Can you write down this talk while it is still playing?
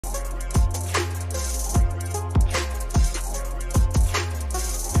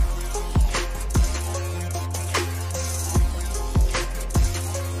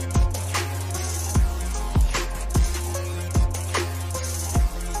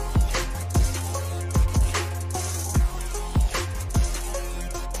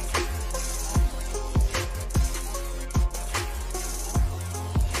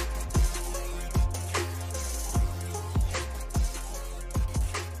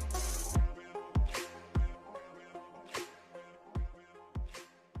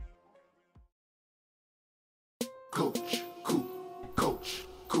Coach Coop, Coach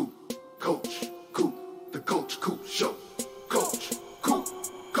Coop, Coach Coop, the Coach Coop Show. Coach Coop,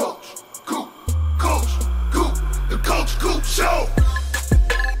 Coach Coop, Coach Coop, the Coach Coop Show.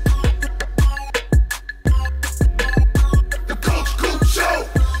 The Coach Coop Show.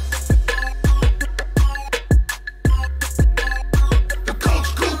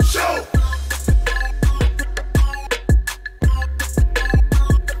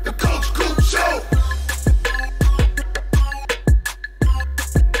 The Coach Coop Show.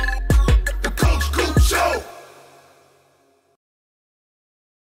 The Coach Coop Show.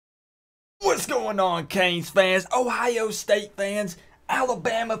 What's going on, Canes fans, Ohio State fans,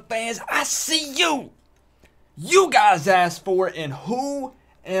 Alabama fans? I see you. You guys asked for it, and who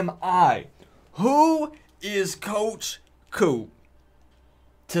am I? Who is Coach Coop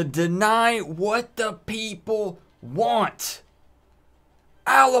to deny what the people want?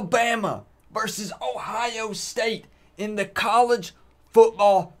 Alabama versus Ohio State in the college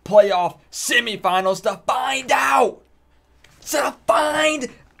football playoff semifinals to find out. To find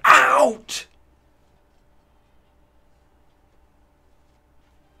out.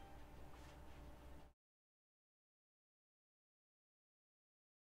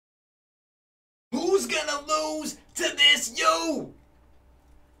 Who's gonna lose to this you?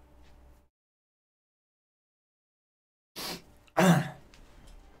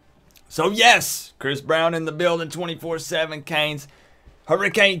 So yes, Chris Brown in the building, 24/7 Canes.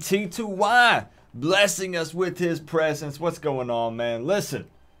 Hurricane T2Y blessing us with his presence. What's going on, man? Listen,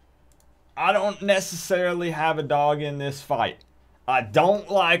 I don't necessarily have a dog in this fight. I don't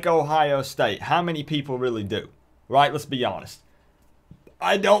like Ohio State. How many people really do? Right? Let's be honest.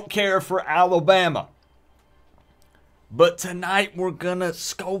 I don't care for Alabama. But tonight we're going to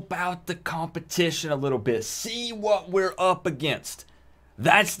scope out the competition a little bit. See what we're up against.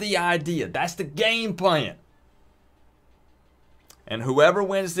 That's the idea. That's the game plan. And whoever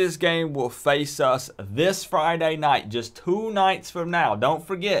wins this game will face us this Friday night, just 2 nights from now. Don't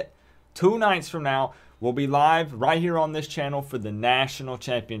forget, 2 nights from now, we'll be live right here on this channel for the national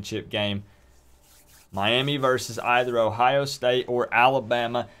championship game. Miami versus either Ohio State or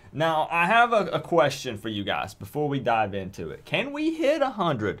Alabama. Now, I have a question for you guys before we dive into it. Can we hit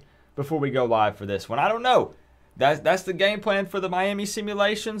 100 before we go live for this one? I don't know. That's the game plan for the Miami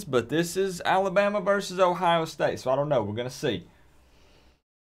simulations, but this is Alabama versus Ohio State, so I don't know. We're going to see.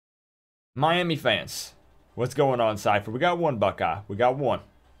 Miami fans, what's going on, Cypher? We got one Buckeye. We got one.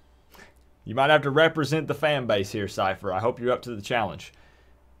 You might have to represent the fan base here, Cypher. I hope you're up to the challenge.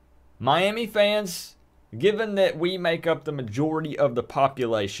 Miami fans, given that we make up the majority of the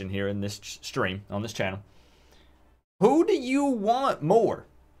population here in this stream, on this channel, who do you want more?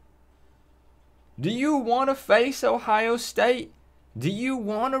 Do you want to face Ohio State? Do you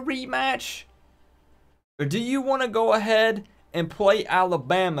want a rematch? Or do you want to go ahead and play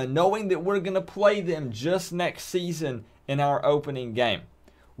Alabama, knowing that we're going to play them just next season in our opening game?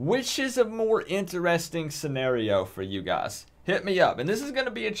 Which is a more interesting scenario for you guys? Hit me up. And this is going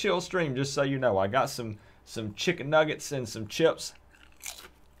to be a chill stream, just so you know. I got some chicken nuggets and some chips.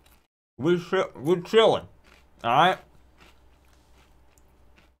 We're chilling. All right?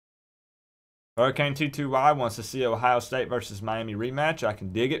 Hurricane 22Y wants to see Ohio State versus Miami rematch. I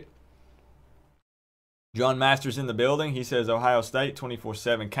can dig it. John Masters in the building. He says Ohio State,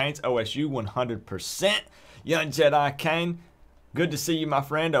 24/7 Canes. OSU, 100%. Young Jedi Kane. Good to see you, my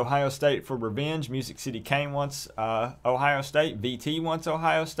friend. Ohio State for revenge. Music City Kane wants Ohio State. VT wants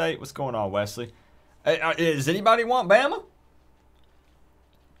Ohio State. What's going on, Wesley? Does anybody want Bama?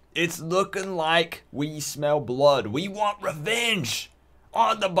 It's looking like we smell blood. We want revenge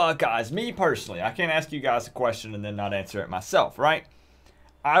on the Buckeyes. Me personally, I can't ask you guys a question and then not answer it myself, right?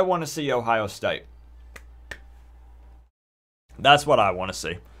 I want to see Ohio State. That's what I want to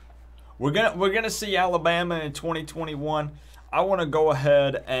see. We're gonna see Alabama in 2021. I want to go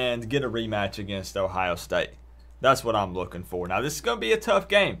ahead and get a rematch against Ohio State. That's what I'm looking for. Now, this is going to be a tough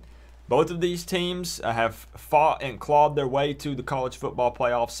game. Both of these teams have fought and clawed their way to the college football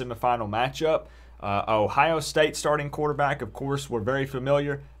playoff semifinal matchup. Ohio State starting quarterback, of course, we're very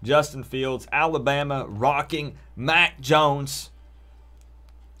familiar. Justin Fields. Alabama rocking Mac Jones.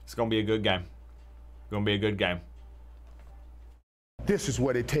 It's going to be a good game. Going to be a good game. This is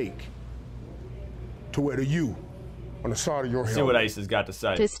what it take to wear the U on the side of your helmet. See what Ace has got to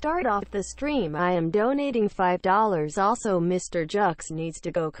say. To start off the stream, I am donating $5. Also, Mr. Jux needs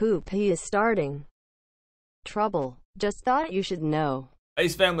to go Coop. He is starting trouble. Just thought you should know.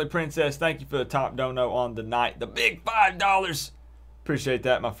 Ace Family Princess, thank you for the top dono on the night. The big $5. Appreciate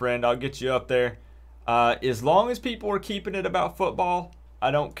that, my friend. I'll get you up there. As long as people are keeping it about football, I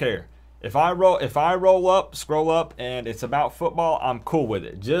don't care. If I roll up, scroll up, and it's about football, I'm cool with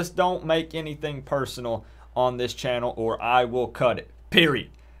it. Just don't make anything personal on this channel or I will cut it. Period.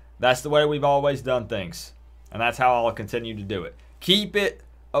 That's the way we've always done things. And that's how I'll continue to do it. Keep it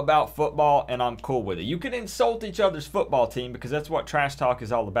about football and I'm cool with it. You can insult each other's football team because that's what trash talk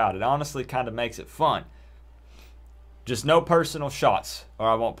is all about. It honestly kind of makes it fun. Just no personal shots or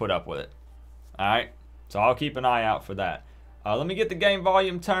I won't put up with it. Alright? So I'll keep an eye out for that. Let me get the game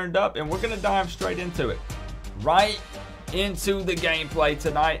volume turned up and we're going to dive straight into it. Right into the gameplay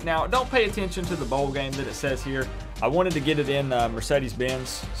tonight. Now, don't pay attention to the bowl game that it says here. I wanted to get it in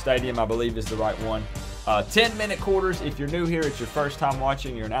Mercedes-Benz Stadium, I believe is the right one. 10-minute quarters. If you're new here, it's your first time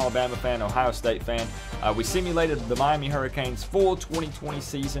watching, you're an Alabama fan, Ohio State fan. We simulated the Miami Hurricanes' full 2020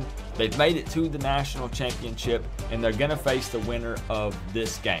 season. They've made it to the national championship, and they're going to face the winner of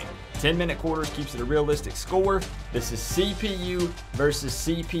this game. 10-minute quarters keeps it a realistic score. This is CPU versus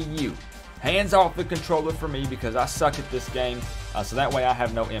CPU. Hands off the controller for me because I suck at this game, so that way I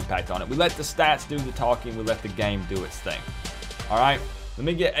have no impact on it. We let the stats do the talking. We let the game do its thing. All right, let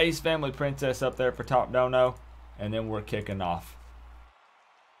me get Ace Family Princess up there for top dono, and then we're kicking off.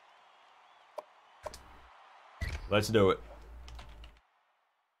 Let's do it.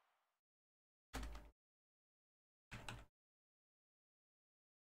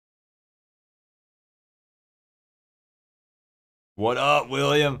 What up,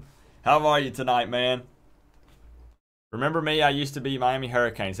 William? How are you tonight, man? Remember me? I used to be Miami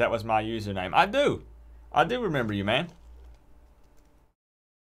Hurricanes. That was my username. I do. I do remember you, man.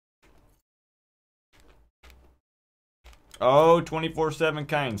 Oh, 24/7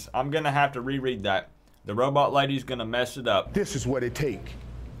 Canes. I'm going to have to reread that. The robot lady's going to mess it up. This is what it takes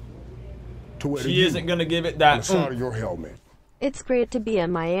to wear She isn't going to give it that. on the side of your helmet. It's great to be a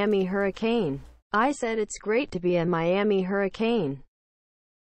Miami Hurricane. I said it's great to be a Miami Hurricane.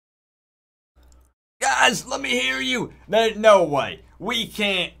 Guys, let me hear you. No way. We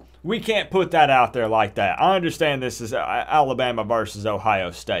can't put that out there like that. I understand this is Alabama versus Ohio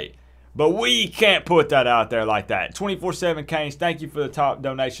State, but we can't put that out there like that. 24/7 Canes, thank you for the top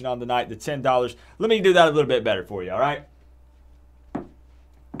donation on the night, the $10. Let me do that a little bit better for you, all right?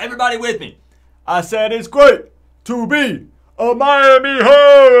 Everybody with me. I said it's great to be a Miami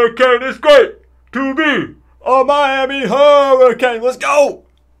Hurricane. It's great to be a Miami Hurricane. Let's go.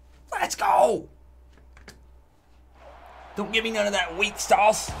 Let's go. Don't give me none of that weak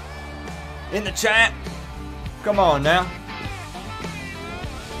sauce in the chat. Come on now.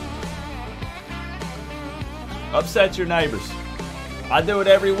 Upset your neighbors. I do it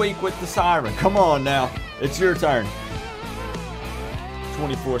every week with the siren. Come on now. It's your turn.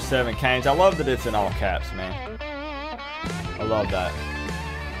 24/7 Canes. I love that it's in all caps, man. I love that.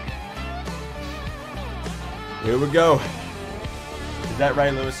 Here we go. Is that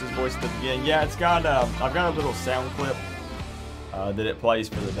Ray Lewis's voice at the beginning? Yeah, it's got. I've got a little sound clip that it plays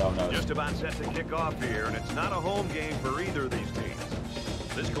for the donos. Just about set to kick off here, and it's not a home game for either of these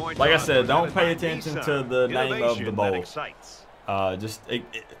teams. This coin like I toss said, don't presented pay by attention Nissan. to the name of the Innovation bowl. that excites. Just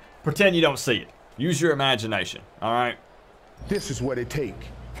pretend you don't see it. Use your imagination. All right. This is what it takes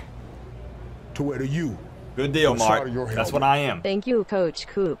to wear the U. Good deal, on the side Mark. of your That's helmet. what I am. Thank you, Coach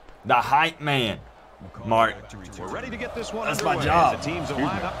Coop. The hype man. Mark. We're ready to get this one That's my underway. job. The teams are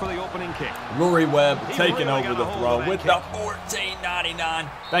lined up for the opening kick. Rory Webb taking really over got the a hold throw of with that the $14.99.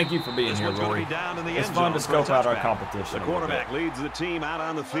 Thank you for being This here, one's going to Rory. be down in the It's end fun to zone for a scope out our touchback. competition. The a little quarterback bit. leads the team out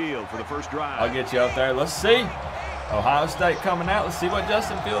on the field for the first drive. I'll get you up there. Let's see. Ohio State coming out. Let's see what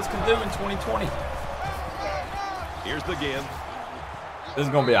Justin Fields can do in 2020. Here's the give. This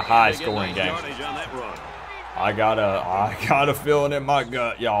is going to be a high-scoring game. Yardage on that run. I got a feeling in my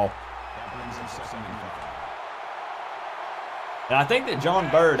gut, y'all. And I think that John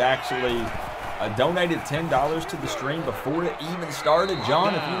Bird actually donated $10 to the stream before it even started.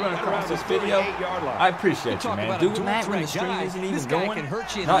 John, if you run across this video, I appreciate you, man. Doing that when the stream isn't even going,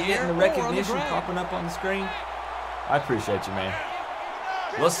 not getting the recognition popping up on the screen. I appreciate you, man.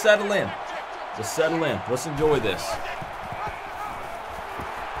 Let's settle in. Just settle in. Let's enjoy this.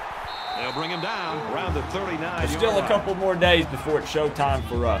 They'll bring him down around the 39-yard There's still a couple more days before it's showtime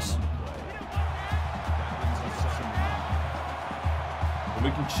for us. We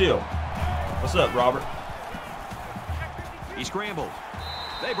can chill. What's up, Robert? He scrambled.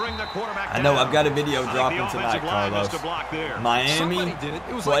 They bring the quarterback I know, down. I've got a video I think dropping the tonight, offensive line Carlos. missed a block there. Miami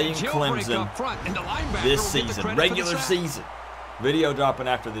playing Clemson this season, regular season. Video dropping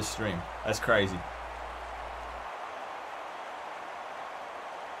after this stream. That's crazy.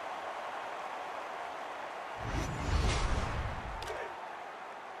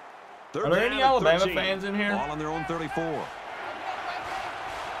 Third Are there down any and Alabama 13. fans in here? Ball on their own 34.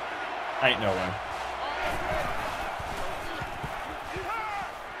 Ain't no way.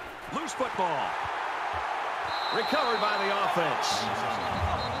 Loose football. Recovered by the offense.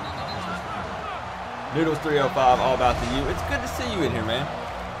 Noodles 305, all about the U. It's good to see you in here, man.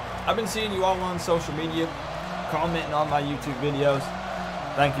 I've been seeing you all on social media, commenting on my YouTube videos.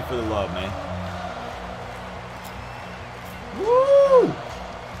 Thank you for the love, man. Woo!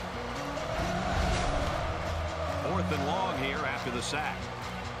 4th and long here after the sack.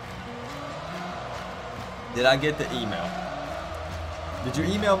 Did I get the email? Did you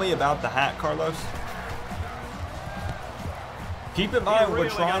email me about the hat, Carlos? Keep in mind, we're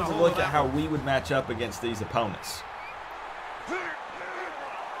trying to look at how we would match up against these opponents.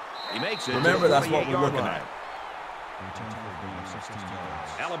 He makes it. Remember, that's what we're looking at.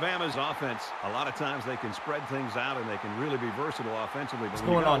 Alabama's offense, a lot of times they can spread things out and they can really be versatile offensively. What's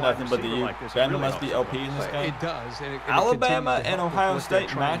going on? Nothing but the U. Bama must be LP in this game. It does. And it Alabama and Ohio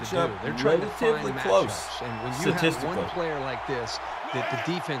State match up relatively close, statistically. One player like this, that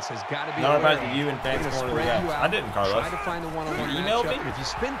the defense has got to be Not aware about the U and fans corner of the game. I didn't, Carlos. Try to find the one-on-one You emailed matchup. me? If you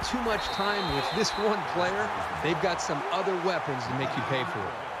spend too much time with this one player, they've got some other weapons to make you pay for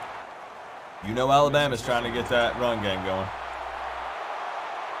it. You know Alabama's trying to get that run game going.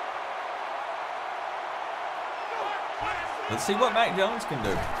 Let's see what Mac Jones can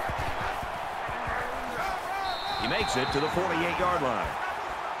do. He makes it to the 48-yard line.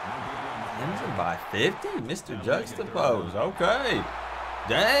 Injured by 50? Mr. Juxtapose. Okay.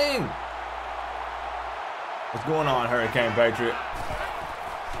 Dang. What's going on, Hurricane Patriot?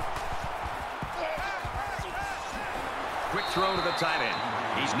 Quick throw to the tight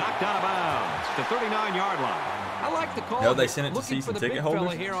end. He's knocked out of bounds. The 39-yard line. I like the call. No, they sent it to season ticket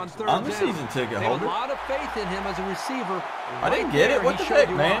holders. I'm a season ticket They holder. have a lot of faith in him as a receiver. I didn't get it. What the heck,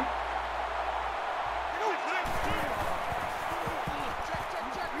 man?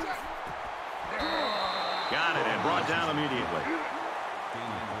 Got it and brought down immediately.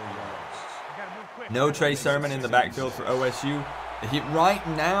 No Trey Sermon in the backfield for OSU. Right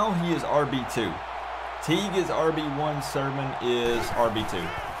now, he is RB2. Teague is RB1. Sermon is RB2.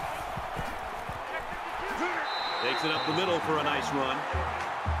 Takes it up the middle for a nice run.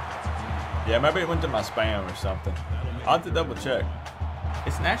 Yeah, maybe it went to my spam or something. I'll have to double check.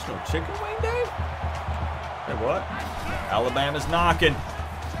 It's National Chicken Wing Day? Hey, what? Alabama's knocking.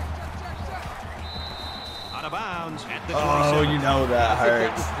 Out of bounds at the 27. Oh, you know that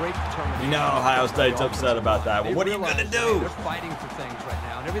hurts. Great determination. You know Ohio State's upset about that. Well, what are you going to do? They're fighting for things right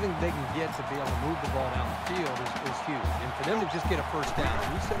now, and everything they can get to be able to move the ball down the field is huge. And for them to just get a first down,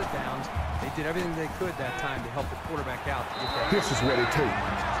 2 set of downs, they did everything they could that time to help the quarterback out to get that. This is what it takes.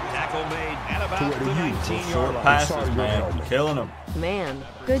 Tackle made at about To the where the 19-yard line. Passes, man. Killing them. Man,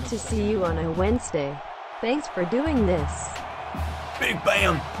 good to see you on a Wednesday. Thanks for doing this. Big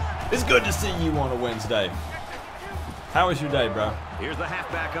Bam. It's good to see you on a Wednesday. How was your day, bro? Here's the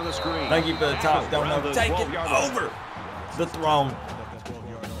halfback on the screen. Thank you for the top. Tackle Don't know. around the Take it 12-yard line. over the throne.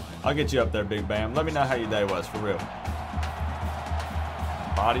 I'll get you up there, Big Bam. Let me know how your day was, for real.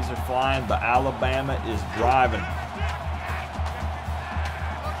 Bodies are flying, but Alabama is driving.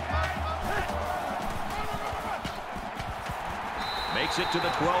 Makes it to the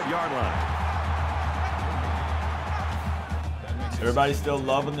 12-yard line. Everybody's still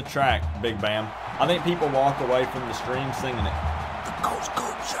loving the track, Big Bam. I think people walk away from the stream singing it. The Coach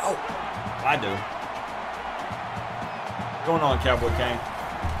Coop Show. I do. What's going on, Cowboy King?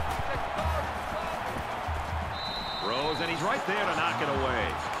 Throws, and he's right there to knock it away.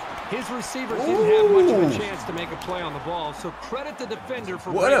 His receivers didn't have much of a chance to make a play on the ball, so credit the defender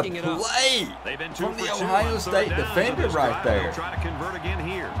for What a breaking it up. play They've been 2 from for the 2 Ohio on State third down, defender so this right drive there. they'll try to convert again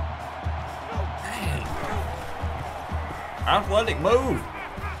here. Athletic move.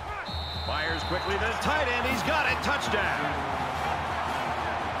 Fires quickly to the tight end. He's got it. Touchdown.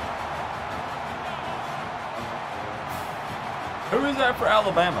 Who is that for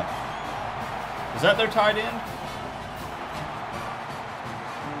Alabama? Is that their tight end?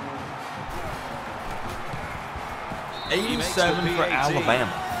 He makes 87 the for PAT.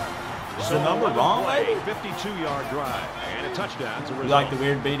 Alabama. Is the number wrong, maybe? 52-yard drive and a touchdown. You like the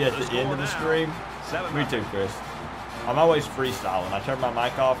weird beat at the end of the stream? Me too, Chris. I'm always freestyling. I turn my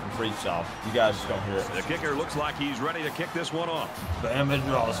mic off and freestyle. You guys just don't hear it. The kicker looks like he's ready to kick this one off. Bama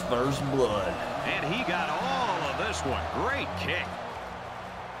draws first blood. And he got all of this one. Great kick.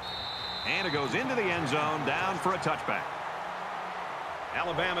 And it goes into the end zone, down for a touchback.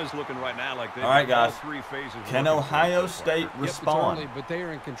 Alabama's looking right now like they've All right, got guys. all 3 phases. Can working Ohio so far. State respond? Yep, but they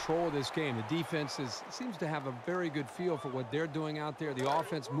are in control of this game. The defense seems to have a very good feel for what they're doing out there. The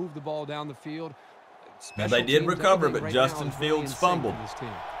offense moved the ball down the field. Now, they did Special teams, recover, everything but right Justin now is really Fields in sync fumbled. for this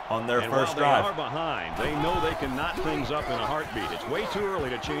team. on their And first while drive. they are behind, they know they can knot things up in a heartbeat. It's way too early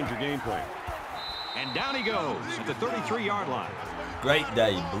to change your game plan. And down he goes at the 33-yard line. Great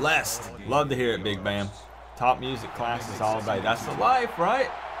day, blessed. Love to hear it, Big Bam. Top music classes all day. That's the life, right?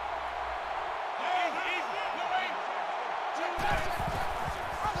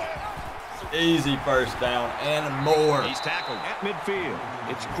 Easy first down and more. He's tackled at midfield.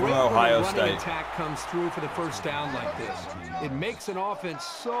 It's For great Ohio when a running State. attack comes through for the first down like this. It makes an offense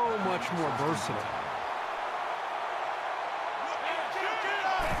so much more versatile.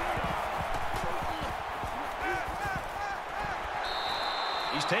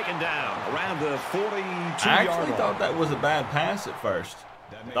 He's taken down around the 42-yard I line. actually thought that was a bad pass at first.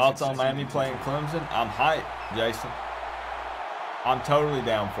 Thoughts on Miami playing Clemson? I'm hyped, Jason. I'm totally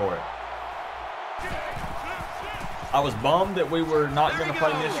down for it. I was bummed that we were not going to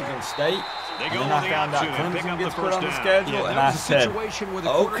play Michigan State. And then I found out Clemson gets put on the schedule, and I said,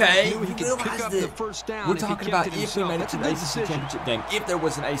 okay, you realize that we're talking about if we made it to the ACC Championship game. If there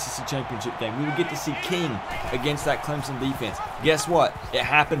was an ACC Championship game, we would get to see King against that Clemson defense. Guess what? It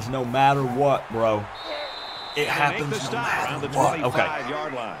happens no matter what, bro. It happens no matter what.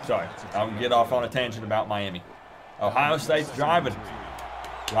 Okay, sorry. I'm going to get off on a tangent about Miami. Ohio State's driving.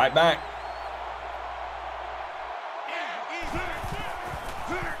 Right back.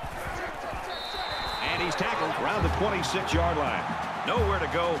 And he's tackled around the 26-yard line. Nowhere to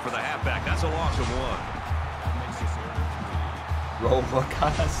go for the halfback. That's a loss of 1. Roll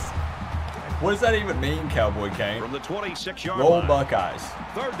Buckeyes. What does that even mean, Cowboy Kane? From the 26-yard Roll line. Buckeyes.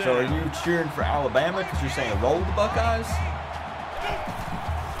 Third down. So are you cheering for Alabama because you're saying roll the Buckeyes?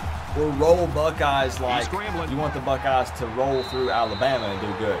 Or roll Buckeyes like you want the Buckeyes to roll through Alabama and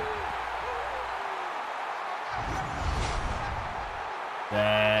do good?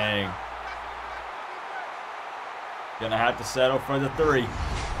 Dang. Gonna have to settle for the 3.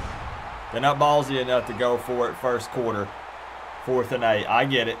 They're not ballsy enough to go for it first quarter. 4th and 8. I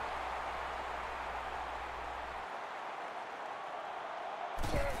get it.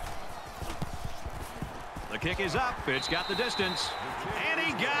 The kick is up. It's got the distance. And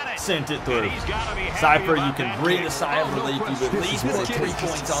he got it. Sent it through. And he's got to be happy Cypher, you about can that breathe kick. a sigh of relief. You've at least put 3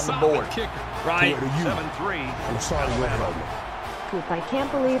 points on the board. Right? 7-3. I'm sorry, Oklahoma. Coop, I can't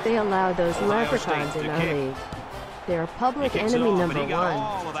believe they allowed those Ohio leprechauns State in to our kick. league. They're He public kicks it enemy off, and number he got 1.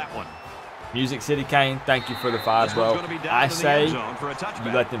 all of that one. Music City Kane, thank you for the 5, This bro. one's gonna be down I to the say end zone for a touchback.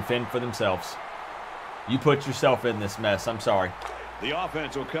 you let them fend for themselves. You put yourself in this mess. I'm sorry. The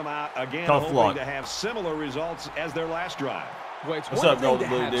offense will come out again, Tough hoping luck. to have similar results as their last drive. Well, it's What's one up, thing Golden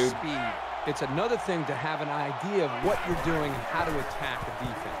to Blue have dude? speed. It's another thing to have an idea of what you're doing and how to attack a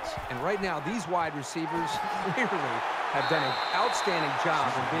defense. And right now, these wide receivers clearly have done an outstanding job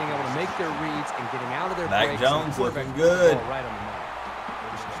of being able to make their reads and getting out of their Mac breaks. and Jones the quarterback looking puts the good. ball right on the money.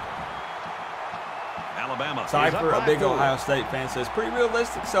 Alabama. is Cypher, up a big by 4. Ohio State fan, says pretty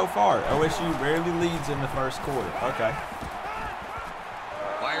realistic so far. OSU rarely leads in the first quarter. Okay.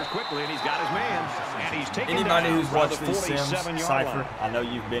 Fires quickly, and he's got his man. And he's taken Anybody down who's from watched the these Sims, 47-yard Cypher, line. I know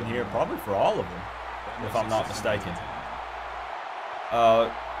you've been here probably for all of them, if I'm not mistaken,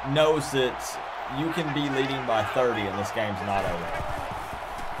 knows that you can be leading by 30 and this game's not over.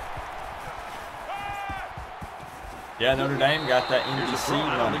 Yeah, Notre Dame got that Here's empty the seed throw.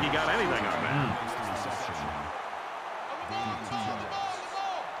 I don't think running. he got anything on that.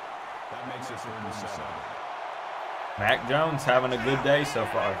 Mac Jones having a good day so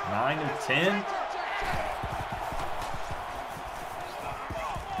far. 9 of 10.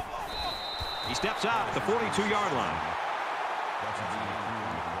 He steps out at the 42-yard line.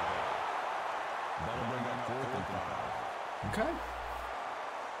 Okay.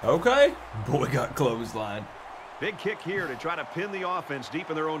 Okay. Boy got clotheslined. Big kick here to try to pin the offense deep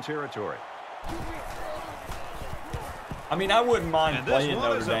in their own territory. I mean, I wouldn't mind And this playing one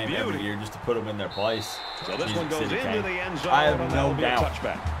Notre is a Dame every beauty. year just to put them in their place. So this Music one goes City into Kane. the end zone. I have and no that'll be a doubt.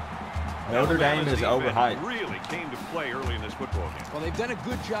 touchback. Notre Dame Alabama's is defense overhyped. really came to play early in this football game. Well, they've done a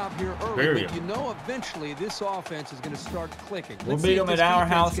good job here early, Very but good. you know eventually this offense is going to start clicking. We'll Let's beat see if them at this our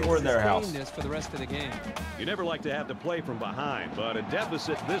defense house can or their sustain house. this for the rest of the game. You never like to have to play from behind, but a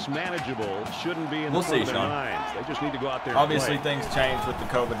deficit this manageable shouldn't be in We'll the front see, of their Sean. minds. They just need to go out there and Obviously, play. things changed with the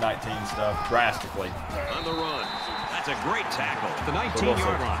COVID-19 stuff drastically. On the run. That's a great tackle. The But we'll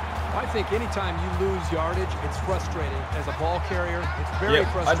 19-yard see. line. I think anytime you lose yardage, it's frustrating. As a ball carrier, it's very Yep,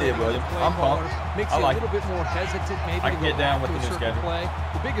 I frustrating. did, William. as a play I'm caller. pumped. Makes I you like a little bit more hesitant maybe I to can go get down back with to the new a certain schedule. play.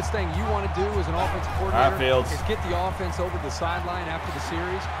 The biggest thing you want to do as an offensive Alright, coordinator Fields. is get the offense over the sideline after the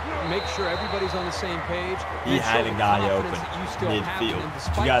series, make sure everybody's on the same page. He and had show a guy confidence open that you still have in midfield. him Did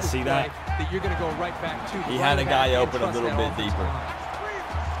despite you guys this see play, that? that you're going to go right back to. He the had a running guy back and open a trust little that bit offensive deeper.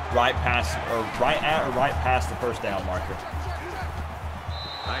 line. right past the first down marker.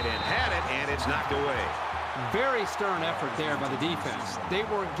 Tight end had it, and it's knocked away. Very stern effort there by the defense. They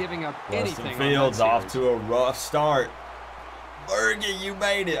weren't giving up anything. Justin Fields off to a rough start. Bergie, you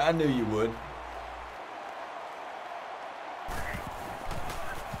made it. I knew you would.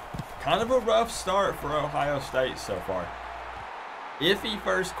 Kind of a rough start for Ohio State so far. Iffy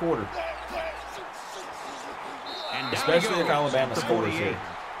first quarter. Especially if Alabama scores here.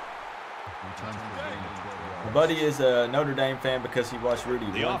 My buddy is a Notre Dame fan because he watched Rudy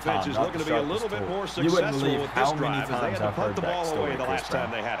The one offense time, is not looking the to be a sharpest little bit tool. more You wouldn't successful believe with how this many drive as they times had to I've punt heard the that ball story, away the Chris last time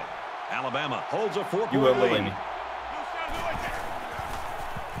Brown. they had it. Alabama holds a 4-point You wouldn't lead. believe me.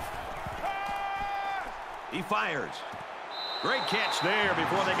 He fires. Great catch there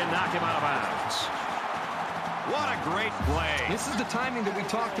before they can knock him out of bounds. What a great play. This is the timing that we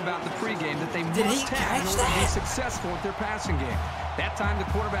talked about in the pregame that they must have in order to be successful with their passing game. That time the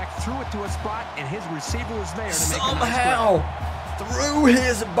quarterback threw it to a spot and his receiver was there to make a nice Somehow through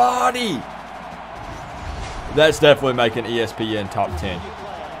his body. That's definitely making ESPN top 10.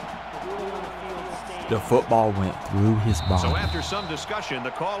 The football went through his body. So after some discussion,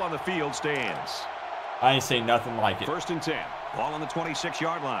 the call on the field stands. I ain't seen nothing like it. 1st and 10. Ball on the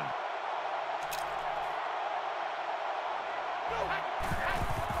 26-yard line.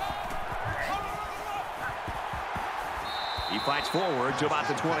 He fights forward to about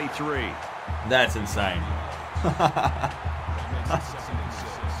the 23. That's insane.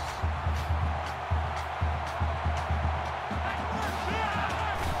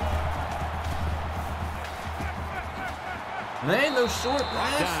 Man, those short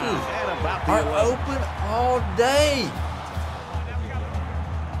passes are open all day.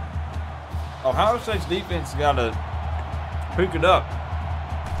 Ohio State's defense got to pick it up.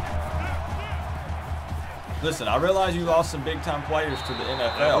 Listen, I realize you lost some big-time players to the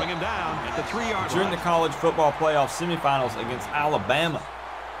NFL. Bring him down at the 3-yard line. You're in the college football playoff semifinals against Alabama.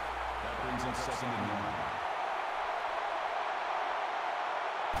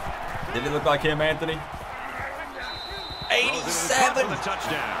 Did it look like him, Anthony? 87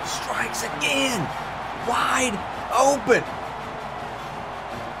 strikes again. Wide open.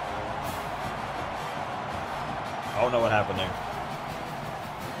 I don't know what happened there.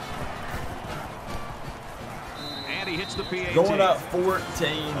 And he hits the PAT. Going up 14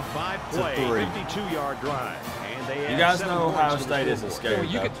 A 5-play, 52-yard drive. And they You guys know Ohio State isn't scared. Well,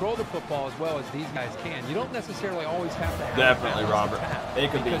 you though. can throw the football as well as these guys can. You don't necessarily always have to have Definitely, a balanced Robert. attack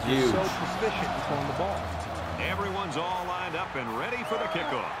It could be because huge. you're so proficient in throwing the ball. Everyone's all lined up and ready for the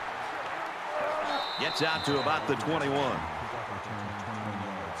kickoff. Gets out to about the 21.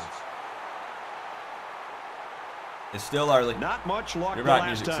 It's still early. Not much luck You're the right,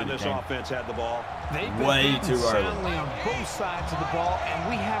 last Music time City this game. offense had the ball. They've been Way beaten too early. soundly on both sides of the ball, and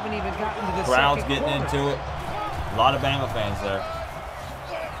we haven't even gotten to the Crowd's second getting quarter. into it. A lot of Bama fans there.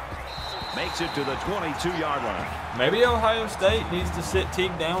 Makes it to the 22-yard line. Maybe Ohio State needs to sit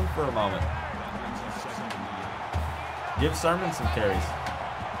Teague down for a moment. Give Sermon some carries.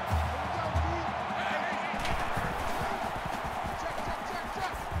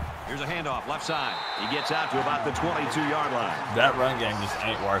 Here's a handoff left side. He gets out to about the 22-yard line. That run game just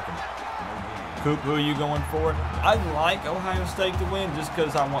ain't working. Coop, who are you going for? I like Ohio State to win just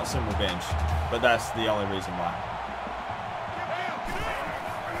because I want some revenge. But that's the only reason why.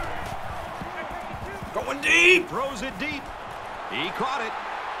 Going deep. Throws it deep. He caught it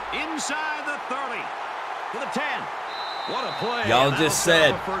inside the 30 to the 10. What a play. Y'all And just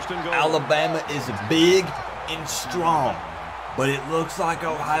that'll set said up a 1st and goal. Alabama is big and strong. But it looks like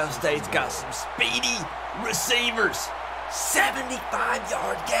Ohio State's got some speedy receivers.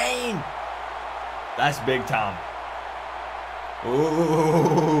 75-yard gain. That's big time.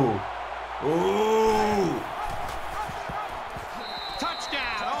 Ooh. Ooh.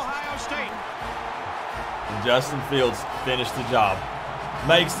 Touchdown, Ohio State. And Justin Fields finished the job.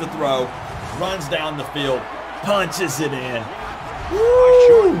 Makes the throw. Runs down the field. Punches it in. A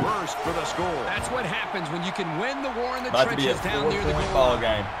short burst for the score. That's what happens when you can win the war in the About to be a trenches down near the 4-point goal ball line.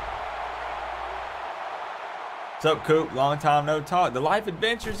 game. What's up, Coop? Long time no talk. The life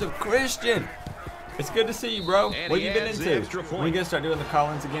adventures of Christian. It's good to see you, bro. And What he have you been adds the into? extra point. When are you going to start doing the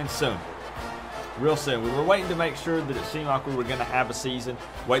call-ins again soon? Real soon. We were waiting to make sure that it seemed like we were going to have a season.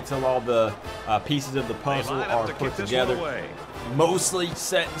 Wait till all the pieces of the puzzle line up are to put kick this together. one away. Mostly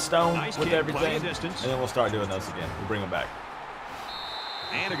set in stone Nice with kick, everything. plenty And of distance. then we'll start doing those again. We'll bring them back.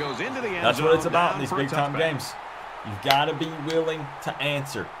 And it goes into the end That's zone. what it's about down in these for a big-time touchback. games. You've got to be willing to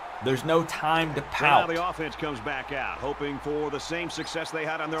answer. There's no time to So now pout. the offense comes back out, hoping for the same success they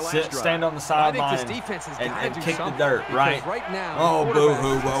had on their last drive. Stand on the I think sideline this defense has and got to do kick the something, dirt, because right? Right now, Oh, the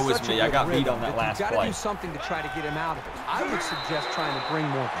boo-hoo, quarterback woe is is such a me. I good got beat rhythm on that last you've got to play. do something to try to get him out of it. I would suggest trying to bring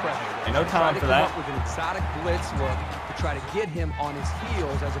more pressure. Ain't no time try to for come that. up with an exotic blitz look to try to get him on his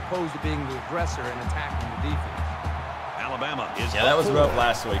heels as opposed to being the aggressor and attacking the defense. Alabama is Yeah, that was up rough 4.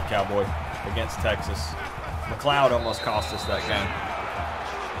 last week, Cowboy, against Texas. McLeod almost cost us that game.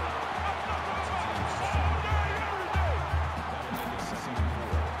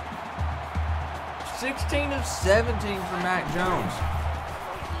 16 of 17 for Mac Jones.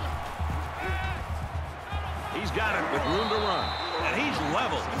 He's got it with room to run. And he's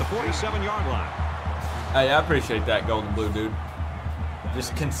level at the 47-yard line. Hey, I appreciate that, Golden Blue dude.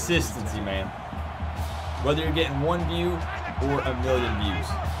 Just consistency, man. Whether you're getting 1 view or a million views,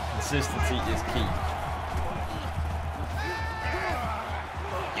 consistency is key.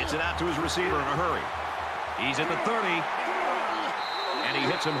 Gets it out to his receiver in a hurry. He's at the 30. And he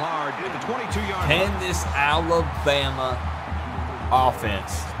hits him hard at the 22-yard line. Can this Alabama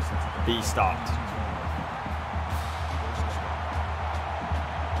offense be stopped?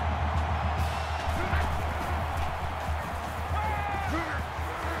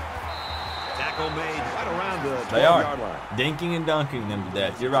 Tackle made right around the They are 12-yard line. dinking and dunking them to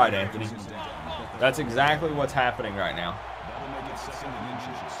death. You're right, Anthony. That's exactly what's happening right now.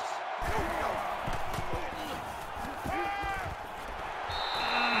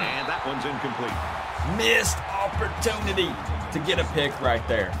 And that one's incomplete. Missed opportunity to get a pick right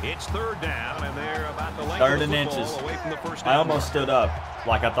there. It's third down, and they're about the length Third of the and football inches. away from the first I down almost mark. stood up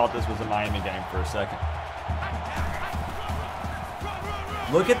like I thought this was a Miami game for a second.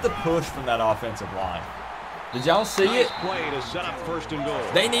 Look at the push from that offensive line. Did y'all see Nice it? play to set up first and goal.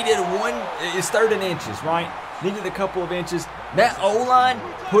 They needed it's third and inches, right? Needed a couple of inches. That O-line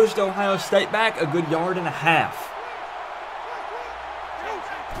pushed Ohio State back a good yard and a half.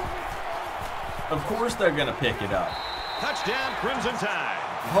 Of course they're going to pick it up. Touchdown, Crimson Tide.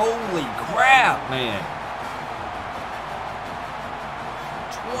 Holy crap, man.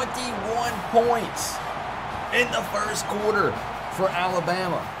 21 points in the first quarter for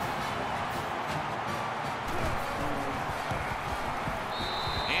Alabama.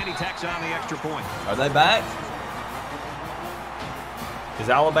 And he tacks on the extra point. Are they back? Is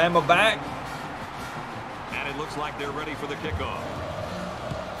Alabama back? And it looks like they're ready for the kickoff.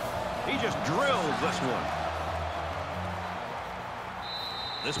 He just drills this one.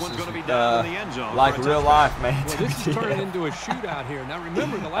 This one's going to be down in the end zone. Like for a real touchdown. life, man. Well, this is turning into a shootout here. Now,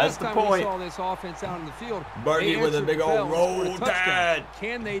 remember, the last the time we point. saw this offense out in the field, Bergie they with a answered big the old bell and scored a roll touchdown. tide.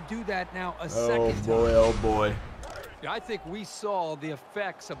 Can they do that now a Oh second boy, time? oh boy. I think we saw the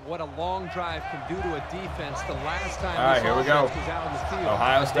effects of what a long drive can do to a defense the last time All right, this here we go. offense was out in the field.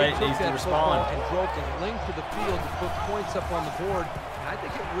 Ohio State They took needs to that respond. football and drove the length of the field to put points up on the board. And I think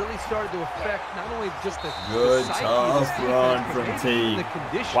it really started to affect not only just the Good psyche of this tough defense, run but from maybe T. the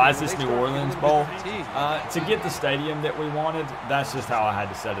conditioning Why is when this they New started Orleans getting a Bowl? little bit fatigued. To get the stadium that we wanted, that's just how I had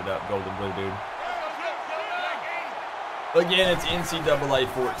to set it up, Golden Blue dude. Again, it's NCAA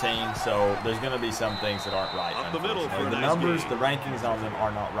 14, so there's going to be some things that aren't right. Up the middle for a The nice numbers, game. the rankings on them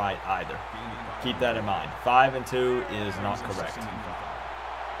are not right either. Keep that in mind. 5 and 2 is not correct.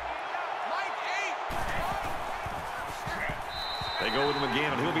 They go with him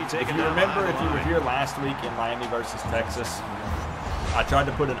again, and he'll be If taken you down remember, behind if the you were line. here last week in Miami versus Texas, I tried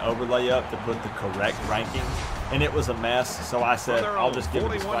to put an overlay up to put the correct ranking, and it was a mess. So I said, their I'll own just give a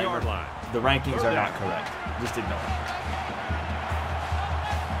 41-yard disclaimer. line. The rankings Third are not down. correct. Just ignore it.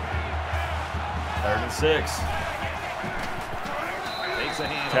 3rd and 6. Takes a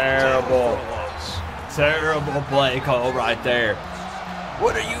hand Terrible. for a loss. Terrible play call right there.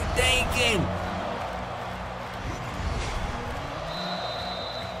 What are you thinking?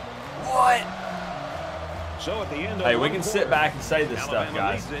 What? So at the end of Hey, we one can sit quarter, back and say this stuff, Alabama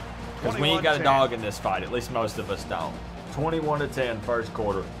guys. leads it Because we ain't got a 21-10. dog in this fight. At least most of us don't. 21-10 first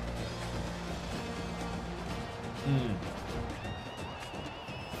quarter.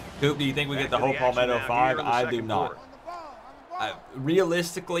 Coop, do you think we Back get the to whole the action Palmetto now 5? here in the I do second not.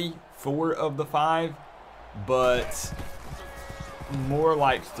 Realistically, 4 of the 5, but more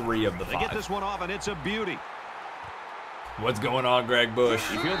like 3 of the They get 5. this one off, and it's a beauty. What's going on, Greg Bush?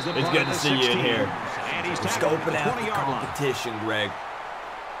 He fields the It's punt good at to the see you in 16, here. And he's We're tackled at the scoping out the 20-yard line. competition, Greg.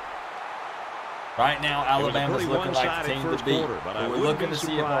 Right now, It was a Alabama's pretty looking like the one-sided team to first beat. quarter, but I But we're wouldn't looking be to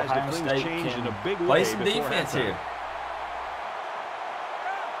see if surprised if Ohio things State changed in a big can way play some before defense halftime. here.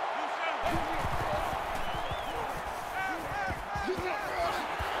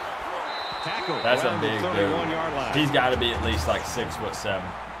 Tackle That's a around the big dude. 31-yard line. He's got to be at least like 6'7".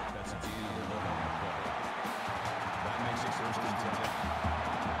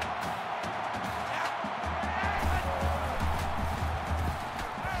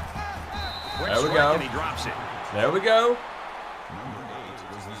 Quick There we strike, go. and he drops it. There we go.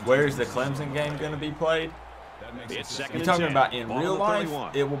 Where's the Clemson game going to be played? It's second You're and talking 10. about in Ball real on the life?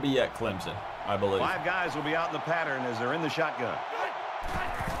 31. It will be at Clemson, I believe. 5 guys will be out in the pattern as they're in the shotgun.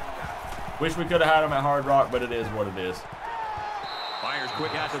 Wish we could have had them at Hard Rock, but it is what it is. Fires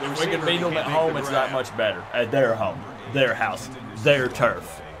quick out to the If we receiver. can beat He them can't at make home, the it's grab. that much better. At their home, their house, their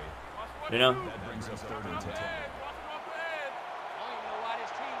turf. You know?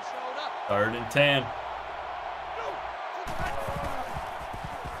 Third and 10.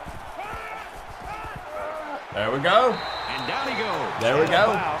 There we go. And down he goes. There we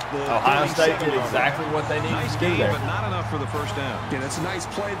go. About the Ohio State 37 did yard exactly what they needed Nice to do game, there. but not enough for the first down. Yeah, that's a nice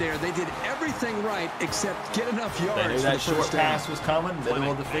play there. They did everything right except get enough yards They knew for that the short first down. pass was coming,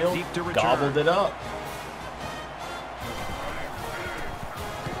 middle of the field, Deep to return. gobbled it up.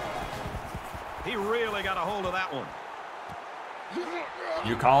 He really got a hold of that one.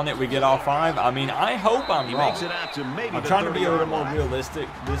 You calling it we get all 5? I mean, I hope I'm He wrong. makes it out to maybe I'm the trying to be a little 30-yard more line. realistic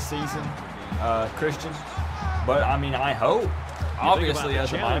this season, Christian. But, I mean, I hope. Obviously,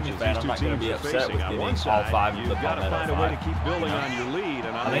 as a Miami fan, I'm not going to be upset with getting all 5 of the You've got to find a way to keep building on your lead,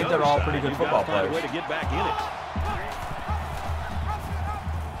 and on I think the they're other all side, pretty good you've got to football find a way players. to get back in it.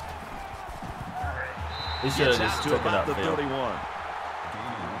 He should have Gets out just to took it about the upfield. 31.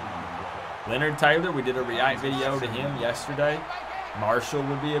 Leonard Taylor, we did a react video to him yesterday. Marshall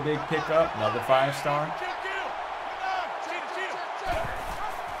would be a big pickup, another 5-star.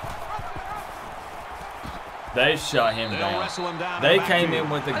 They shut him They'll down. wrestle him down They in the came backfield.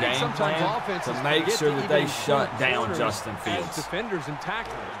 in with a I think game sometimes plan offenses to make forget sure to that they even shut include down corners Justin as Fields. defenders and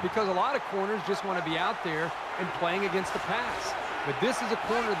tacklers, because a lot of corners just want to be out there and playing against the pass. But this is a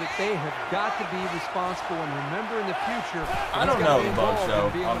corner that they have got to be responsible and remember in the future. I don't know, Bug Show.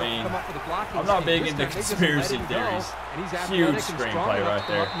 I mean, I'm not big into conspiracy theories. Huge screenplay right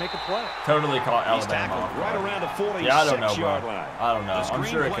there. Totally caught He's Alabama tackled off right guard. around the 46-yard Yeah, I don't know, bro. line. I don't know. The I'm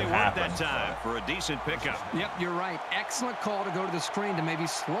sure it screenplay can worked happen. that time for a decent pickup. Yep, you're right. Excellent call to go to the screen to maybe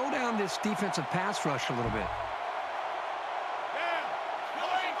slow down this defensive pass rush a little bit.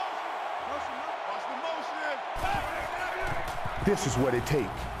 This is what it takes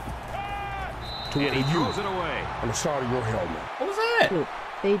to And wear he you throws it away. on the side of your helmet. What was that? Oop.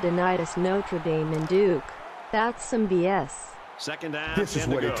 They denied us Notre Dame and Duke. That's some BS. Second down, This is 10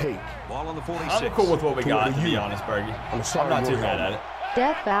 to what it go. takes Ball on the 46. I'm cool with what we To got, wear to be you honest, Bergie. on the side I'm not of too your mad at helmet. it.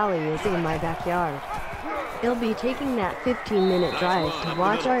 Death Valley is in my backyard. He'll be taking that 15-minute drive to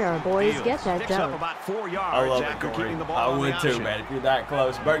watch our boys get that Picks up dub. about 4 I yards love it, after Corey. keeping the ball I on the would too, option. man. If you're that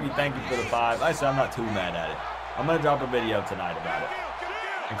close. Bergie, thank you for the 5. I said I'm not too mad at it. I'm going to drop a video tonight about it.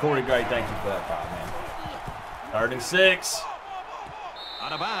 And Corey Gray, thank you for that 5, man. 3rd and 6.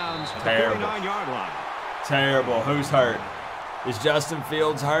 Out of bounds at the Terrible. 49-yard line. Terrible. Who's hurt? Is Justin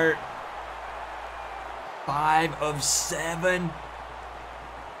Fields hurt? 5 of 7.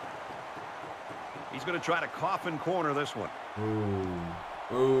 He's going to try to coffin corner this one.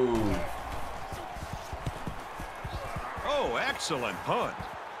 Ooh. Ooh. Oh, excellent punt.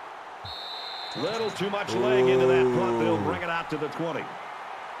 Little too much leg into that punt. They'll bring it out to the 20.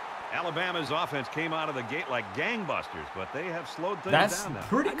 Alabama's offense came out of the gate like gangbusters, but they have slowed things That's down now.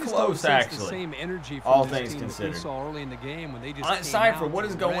 pretty I just don't close, sense the actually. same energy from All this things team that considered. we saw early in the game when they just came Cypher, out, what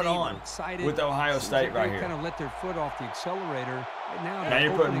is they're going ready, on they're excited. with Ohio Seems State like right they here? kind of let their foot off the accelerator. Right now, Now they're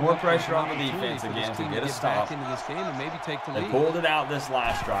you're putting opening more up pressure on the opportunity defense for this again to team get a back stop. into this game and maybe take the They lead. pulled it out this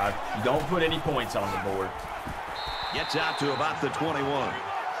last drive. You don't put any points on the board. Gets out to about the 21.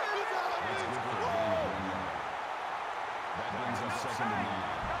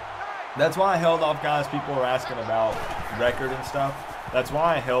 That's why I held off, guys. People were asking about record and stuff. That's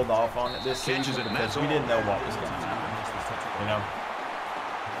why I held off on it this Catches season, it, and because that's we didn't know all. what was going on. You know?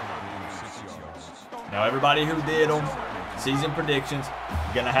 Now, everybody who did them, season predictions,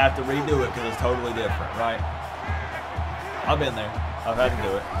 you're going to have to redo it because it's totally different, right? I've been there. I've had to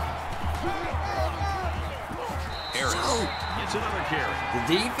do it. Harris gets another carry. The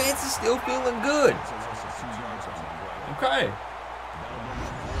defense is still feeling good. Okay.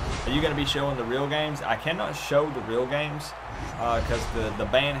 Are you going to be showing the real games? I cannot show the real games because the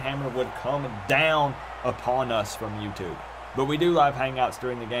ban hammer would come down upon us from YouTube. But we do live hangouts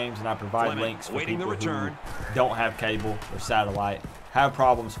during the games, and I provide Fleming links for waiting the people who return. don't have cable or satellite, have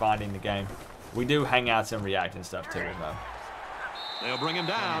problems finding the game. We do hangouts and react and stuff too, though. They'll bring him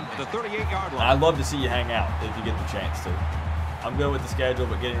down at the 38-yard line. I'd love to see you hang out if you get the chance to. I'm good with the schedule,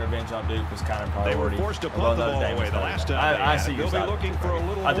 but getting revenge on Duke was kind of They priority. were forced to although punt the Notre ball Dame away was the better. last time. I see your They'll side be of it, looking for a Bergie.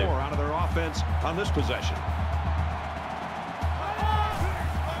 little I do. more out of their offense on this possession.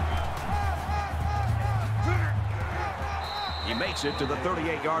 He makes it to the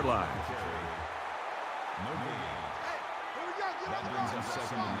 38-yard line.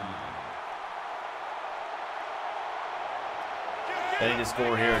 They need to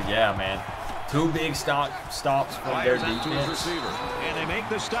score here. Yeah, man. 2 big stops from their defense. And they make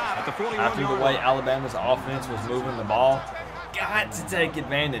the stop at the 41-yard line. After the way Alabama's offense was moving the ball, got to take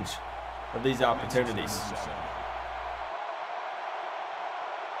advantage of these opportunities.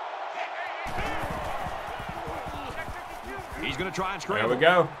 He's going to try and scramble. There we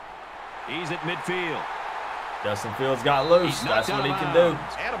go. He's at midfield. Justin Fields got loose. That's what he can do.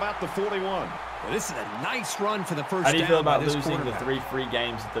 At about the 41. Well, this is a nice run for the first down. How do you feel about by this losing the quarterback. 3 free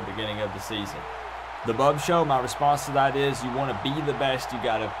games at the beginning of the season? The Bub Show, my response to that is you want to be the best, you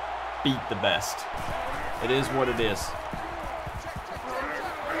got to beat the best. It is what it is.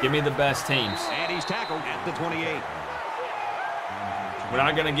 Give me the best teams. And he's tackled at the 28. We're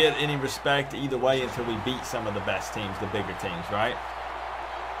not going to get any respect either way until we beat some of the best teams, the bigger teams, right?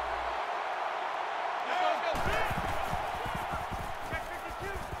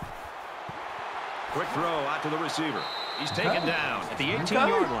 Quick throw out to the receiver. He's taken down at the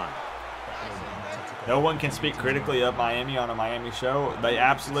 18-yard line. No one can speak critically of Miami on a Miami show. They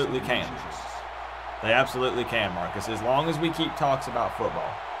absolutely can. They absolutely can, Marcus, as long as we keep talks about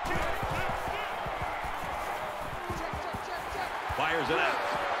football. Fires it out.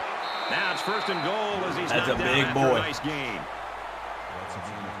 Now it's 1st and goal as he's That's a knocked down big after boy. a nice gain.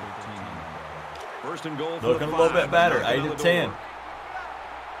 1st and goal for Looking the a little 5, bit better, knocking 8 on of the 10. door.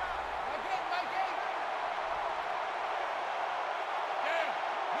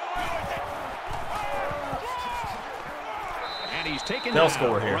 And he's taken They'll down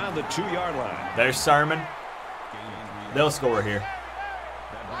score here. around the 2-yard line. There's Sermon. They'll score here.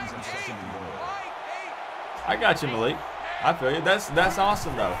 I got you, Malik. I feel you. That's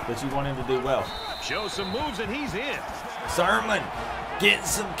awesome, though, that you want him to do well. Shows some moves, and he's in. Sermon, getting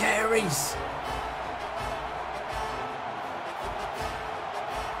some carries.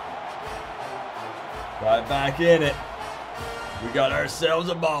 Right back in it. We got ourselves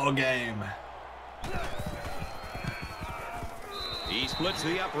a ball game. He splits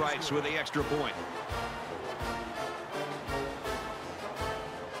the uprights with the extra point.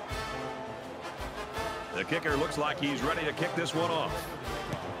 The kicker looks like he's ready to kick this one off.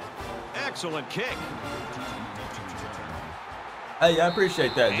 Excellent kick. Hey, I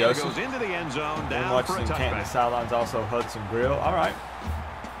appreciate that, And it Joseph. goes into the end zone, Been down for a watching Canton touchback. sidelines, also Hudson Grill. All right.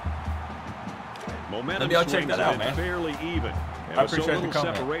 Momentum Maybe I'll check swings that out, have been man. fairly even. And I with so appreciate the little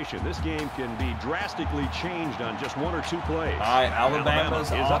comment. separation, this game can be drastically changed on just 1 or 2 plays. All right,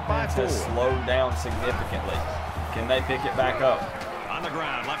 Alabama's Alabama is up by offense has 4. slowed down significantly. Can they pick it back up? On the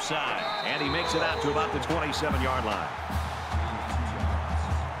ground, left side. And he makes it out to about the 27-yard line.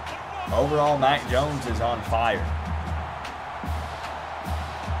 Overall, Mac Jones is on fire.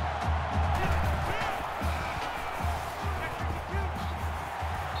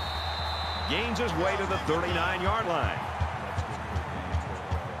 Gains his way to the 39-yard line.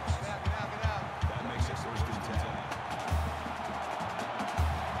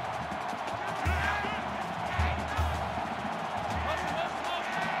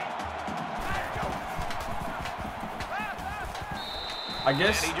 I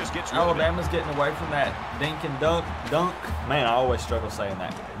guess And he just gets rid of Alabama's getting away from that dink and dunk. Man, I always struggle saying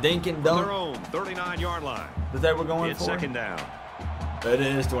that. Dink and Their dunk own 39-yard line. that they were going It's for. 2nd down. It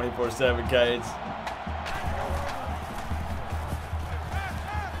is 24/7, Cades.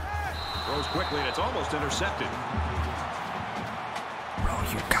 Throws quickly, and it's almost intercepted. Bro,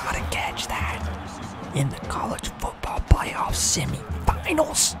 you gotta catch that in the college football playoff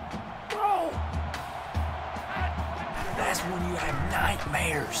semifinals. Bro, that's when you have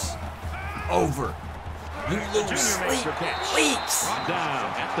nightmares over. You lose Junior makes sleep the catch. weeks. Brought down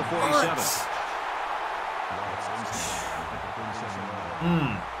at the 47. Months.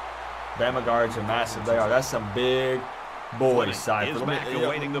 Bama guards are massive. They are. That's some big boys, Cypher. is Let back me,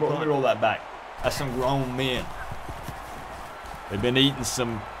 awaiting the let me punt. roll that back. That's some grown men. They've been eating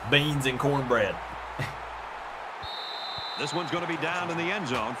some beans and cornbread. This one's going to be down in the end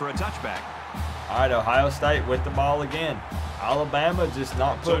zone for a touchback. All right, Ohio State with the ball again. Alabama just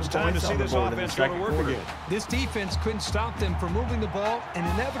not So putting it's time to points see on the this board in the offense go to second work quarter. again. This defense couldn't stop them from moving the ball and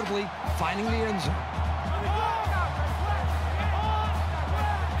inevitably finding the end zone.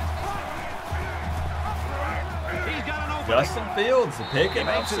 He's got an opening. Justin Fields He picking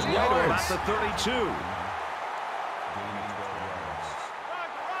up makes his some way to about yards. the 32.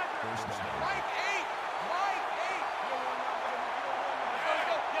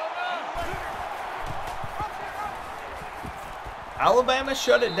 Alabama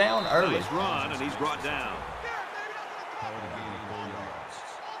shut it down early. Nice run, and he's brought down.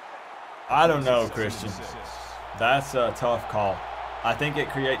 I don't know, Christian. That's a tough call. I think it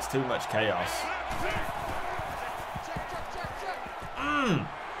creates too much chaos.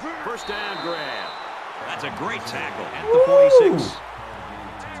 First down grab. That's a great tackle at the 46.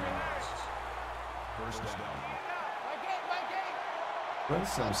 Put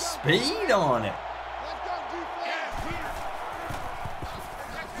some speed on it.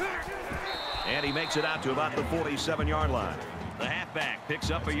 And he makes it out to about the 47-yard line. The halfback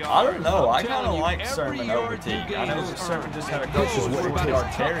picks up a yard. I don't know. I kind of like Sermon over Teague. I know Sermon just had a couple of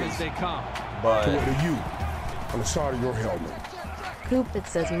 40-yard carries. But To where you on the side of your helmet. Coop, it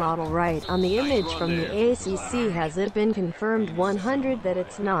says model right on the image from the ACC. Has it been confirmed 100 that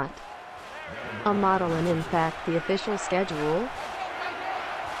it's not a model and in fact the official schedule?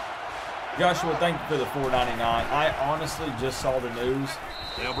 Joshua, thank you for the $4.99. I honestly just saw the news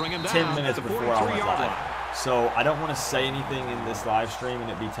They'll bring him down 10 minutes at the before I went 43-yard live. line. So I don't want to say anything in this live stream and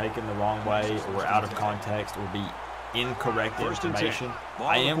it be taken the wrong way or out of context or be incorrect information.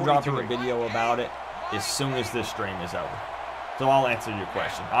 I am dropping a video about it as soon as this stream is over. So I'll answer your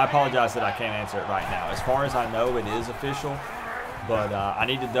question. I apologize that I can't answer it right now. As far as I know, it is official. But I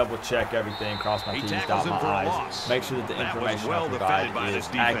need to double check everything, cross my T's, dot my I's, make sure that the information I provide is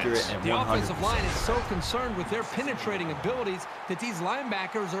accurate and 100%. The offensive line is so concerned with their penetrating abilities that these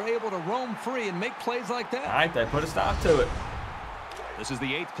linebackers are able to roam free and make plays like that. All right, they put a stop to it. This is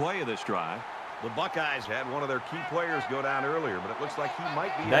the 8th play of this drive. The Buckeyes had one of their key players go down earlier, but it looks like he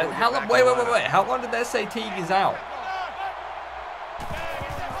might be able to get back wait. in the lineup. How long did that say Teague is out?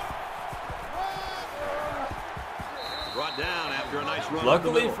 Brought down after a nice run.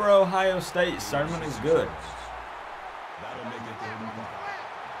 Luckily for Ohio State, Sermon is good.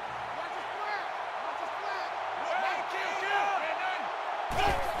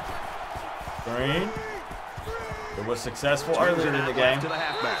 Green. It was successful earlier in the game. To the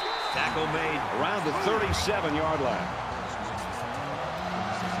halfback. Tackle made around the 37-yard line.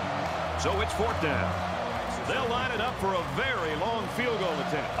 So it's 4th down. They'll line it up for a very long field goal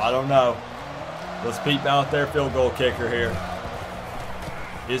attempt. I don't know. Let's peep out their field goal kicker here.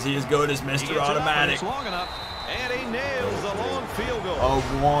 Is he as good as Mr. Automatic? It's long enough, and he nails the long field goal. A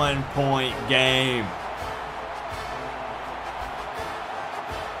 1-point game.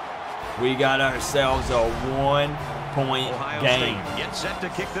 We got ourselves a 1-point game. Get set to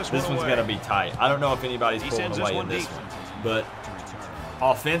kick this This one one's away. going to be tight. I don't know if anybody's pulling away in this one. But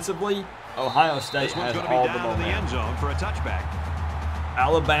offensively, Ohio State has all the momentum. The end zone for a touchback.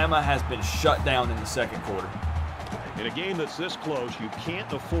 Alabama has been shut down in the second quarter. In a game that's this close, you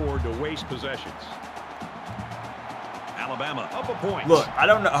can't afford to waste possessions. Alabama up a point. Look, I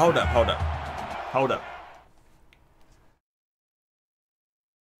don't know. Hold up.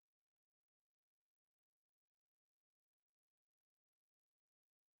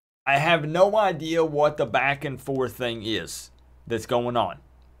 I have no idea what the back and forth thing is that's going on.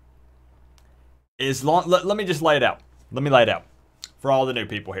 Let me just lay it out. Let me lay it out for all the new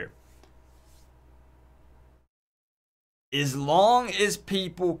people here. As long as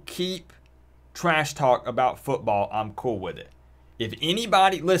people keep trash talk about football, I'm cool with it. If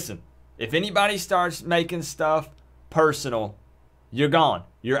anybody starts making stuff personal, you're gone.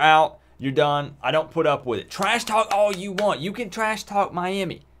 You're out. You're done. I don't put up with it. Trash talk all you want. You can trash talk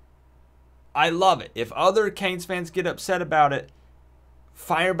Miami. I love it. If other Canes fans get upset about it,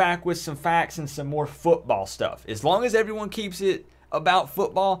 fire back with some facts and some more football stuff. As long as everyone keeps it about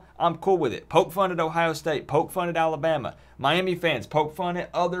football, I'm cool with it. Poke fun at Ohio State, poke fun at Alabama. Miami fans, poke fun at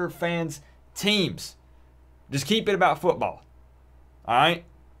other fans' teams. Just keep it about football. All right?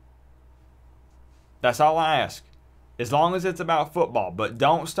 That's all I ask. As long as it's about football, but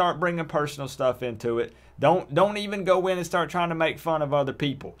don't start bringing personal stuff into it. Don't even go in and start trying to make fun of other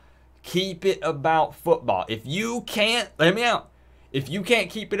people. Keep it about football. If you can't, let me out. If you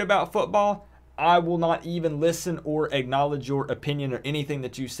can't keep it about football, I will not even listen or acknowledge your opinion or anything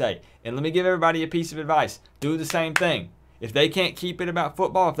that you say. And let me give everybody a piece of advice. Do the same thing. If they can't keep it about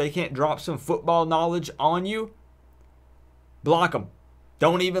football, if they can't drop some football knowledge on you, block them.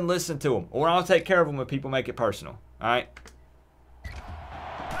 Don't even listen to them. Or I'll take care of them when people make it personal. All right?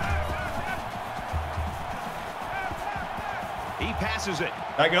 He passes it.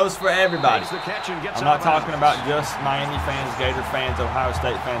 That goes for everybody. Makes the catch and gets I'm not out of talking bounds. about just Miami fans, Gator fans, Ohio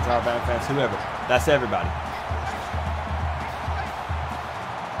State fans, Alabama fans, whoever. That's everybody.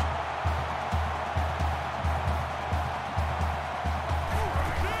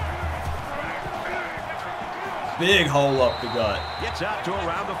 Big hole up the gut. Gets out to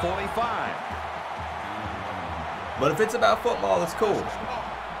around the 45. But if it's about football, it's cool.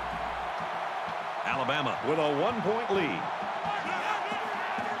 Alabama with a 1-point lead.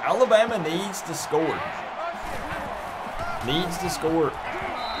 Alabama needs to score. Needs to score.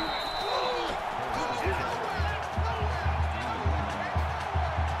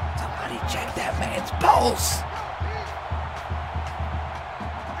 check that man's pulse.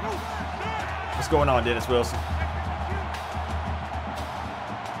 What's going on, Dennis Wilson?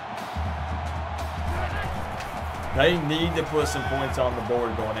 They need to put some points on the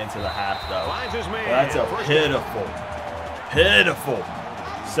board going into the half, though. Well, that's a pitiful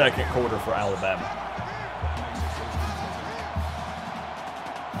second quarter for Alabama.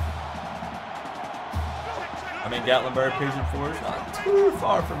 I mean, Gatlinburg Pigeon Forge not too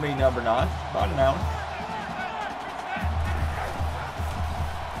far from me, number 9. About an hour.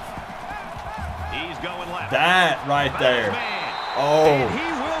 He's going left. That right there.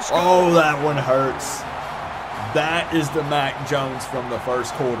 Oh, that one hurts. That is the Mac Jones from the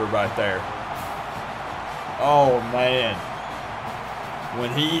first quarter right there. Oh, man.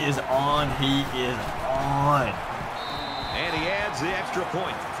 When he is on, he is on. And he adds the extra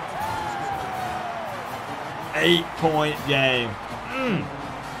point. 8-point game.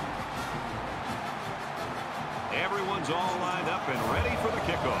 Everyone's all lined up and ready for the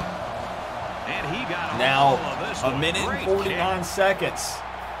kickoff. And he got now all of this a one. minute Great and 49 kick. seconds.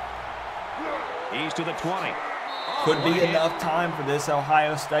 He's to the 20. Could be enough time for this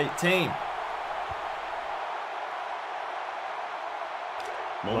Ohio State team.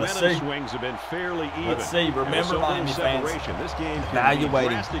 Momentum swings have been fairly even. Let's see. Remember, Miami fans, this game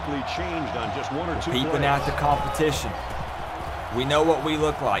evaluating, drastically changed on just one or two peeping plays. out the competition. We know what we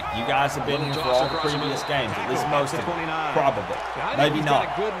look like. You guys have been here for all the previous games, at least most of them. Probably. Maybe not.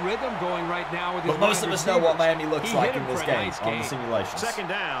 Got a good rhythm going right now with his but most of us know what Miami looks like in this game on the simulations. Second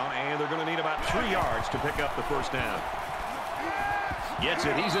down, and they're going to need about 3 yards to pick up the first down. Gets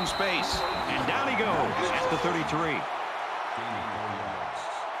it. He's in space. And down he goes at the 33.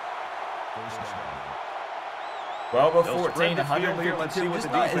 12 of 14, 152. Just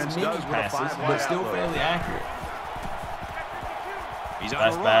not as many passes, but still fairly accurate.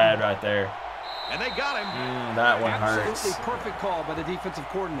 That's bad right there. And they got him. That one hurts. Absolutely perfect call by the defensive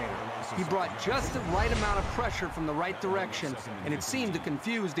coordinator. He brought just the right amount of pressure from the right direction, and it seemed to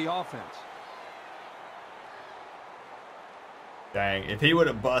confuse the offense. Dang, if he would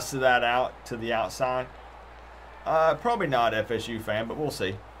have busted that out to the outside, probably not FSU fan, but we'll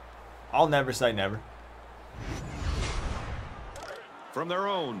see. I'll never say never. From their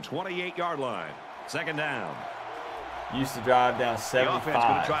own 28-yard line, second down. Used to drive down 75. The offense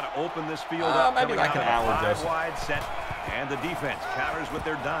going to try to open this field up. Maybe like an hour, Joseph. Wide set, and the defense counters with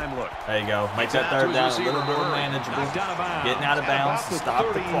their dime look. There you go. Make that third down a little bit manageable. Getting out of bounds to stop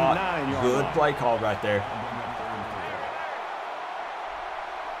the clock. Good play call right there.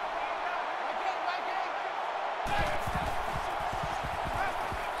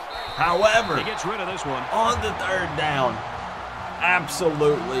 However, he gets rid of this one on the third down.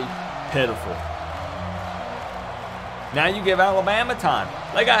 Absolutely pitiful. Now you give Alabama time.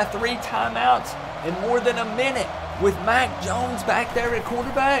 They got 3 timeouts in more than a minute with Mac Jones back there at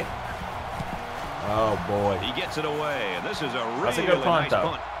quarterback. Oh, boy. He gets it away, and this is a really That's a good punt, nice though.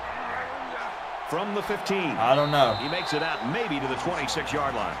 punt. From the 15. I don't know. He makes it out maybe to the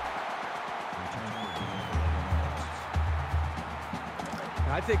 26-yard line.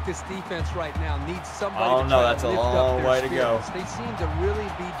 I think this defense right now needs somebody to try that's to lift a up long their way to go. spirits. They seem to really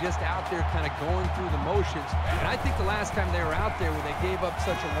be just out there kind of going through the motions. And I think the last time they were out there where they gave up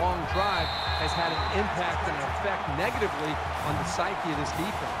such a long drive has had an impact and an effect negatively on the psyche of this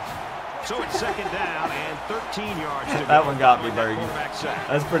defense. So it's second down and 13 yards to That go. one got me, Bergen.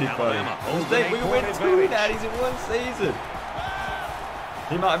 That's pretty funny. I think we win 2 natties in one season.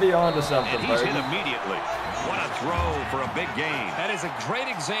 He might be on to something, and he's hit Bergen. immediately. What a throw for a big gain. That is a great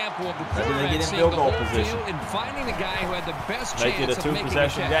example of the Maybe they quarterback get in seeing field the goal whole position. field and finding the guy who had the best Make it a chance of making a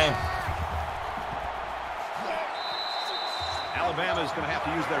 2-possession catch. game. Alabama's going to have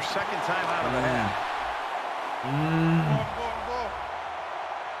to use their second time out of the half.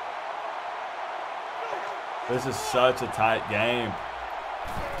 This is such a tight game.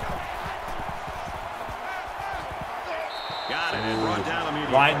 Got it and brought down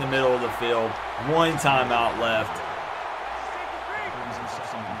immediately. Right in the middle of the field. 1 timeout left.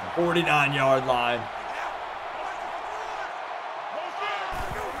 49-yard line.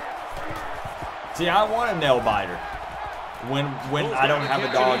 See, I want a nail biter when I don't have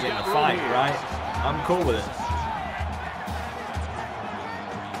a dog in the fight, right? I'm cool with it.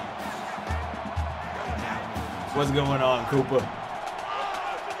 What's going on, Cooper?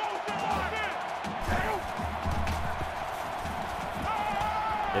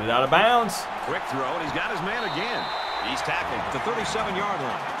 Get it out of bounds. Quick throw, and he's got his man again. He's tackled at the 37-yard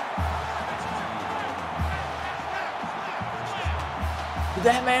line. Did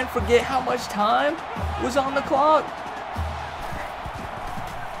that man forget how much time was on the clock?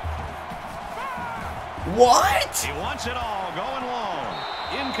 What? He wants it all, going long.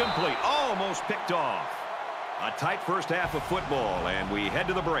 Incomplete, almost picked off. A tight first half of football, and we head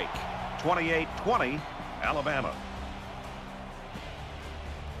to the break. 28-20, Alabama.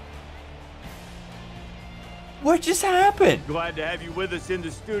 What just happened? Glad to have you with us in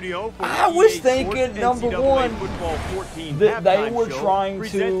the studio. For I the was EA thinking, Sports number NCAA one, Football 14 that they halftime were show, trying to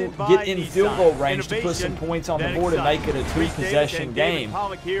presented by get in field goal range to put some Innovation points on the that board and make excites. it a Reese two-possession Davis and David game.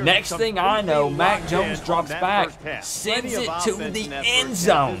 Pollock here Next with thing some I know, everything Mac locked Jones in drops on that back, first half. sends Plenty it of to offense the in that end first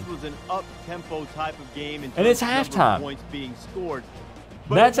zone. half. This was an up-tempo type of game in And it's terms of number of halftime. points being scored.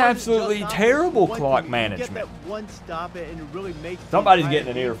 But That's it wasn't absolutely just terrible offense. clock You management. Get that one stop and it really makes Somebody's the getting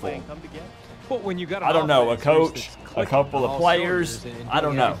an entire earful. game come together. But when you got I don't know, a offense coach, that's a clicking couple on of all players, cylinders and I don't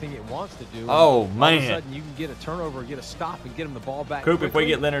doing know. everything it wants to do, Oh, all of a man. sudden you can get a turnover, get a stop, and get them the ball back. Coop, if we quickly,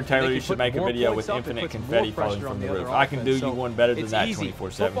 get Leonard and they Taylor, can you should put make a more video points with up. It infinite puts more confetti pressure falling on from the the roof. other I can do offense. you So one better than it's that easy.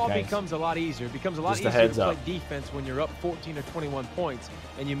 24/7, Football Kane. becomes a lot easier. It becomes a lot Just a easier heads to play up. defense when you're up 14 or 21 points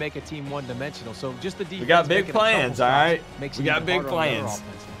and you make a team one-dimensional. So just the defense. We got big making a couple plans, all stops right? makes We it got even big harder on the other plans.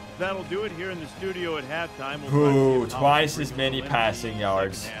 offense. That'll do it here in the studio at halftime. Ooh, twice as many passing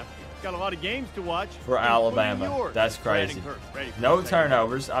yards Got a lot of games to watch for Alabama. That's crazy. No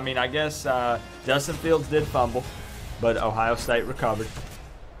turnovers. I mean, I guess Justin Fields did fumble, but Ohio State recovered.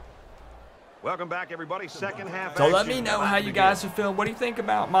 Welcome back, everybody. Second half. So let action me know about how to you begin. guys are feeling. What do you think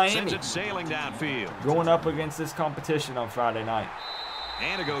about Sends Miami it sailing downfield. going up against this competition on Friday night?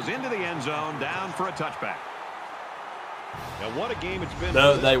 And it goes into the end zone, down for a touchback. Now, what a game it's been.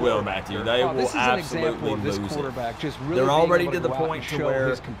 No, for this they will, quarterback. Matthew. They Well, will this is an absolutely example of this lose it. quarterback just really They're being already able to the go out point and to show where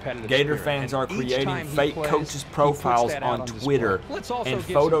his competitive Gator spirit. fans And are each creating time he fake plays, coaches' he puts profiles that out on display. Twitter Let's also and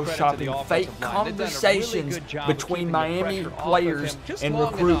give some credit to photoshopping the fake offensive line. They've done a really conversations good job of between keeping the Miami pressure off of players him just and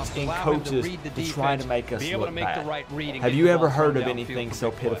long recruits enough and to allow him to coaches read the to try to defense, make us be able look to make the bad. right read and Have get you the ever ball heard thrown of downfield anything for so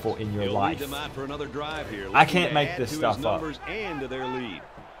big plays. pitiful in your He'll lead life? them out for another drive here. I looking can't to make add this to his stuff up. numbers and to their lead.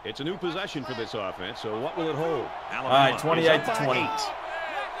 It's a new possession for this offense, so what will it hold? All right, 28 to 20. 8.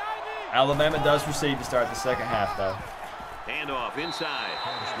 Alabama does receive to start the second half, though. Handoff inside.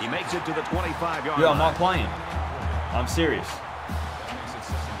 He makes it to the 25-yard Yo, line. I'm not playing. I'm serious.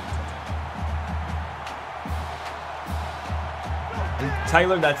 And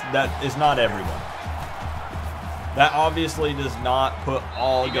Taylor, that is not everyone. That obviously does not put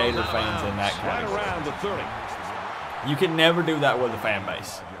all He goes Gator out of fans in that bounds, right category. around the 30. You can never do that with a fan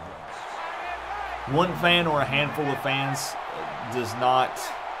base. One fan or a handful of fans does not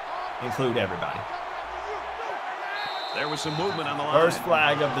include everybody. There was some movement on the line. First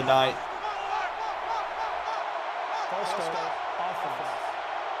flag of the night.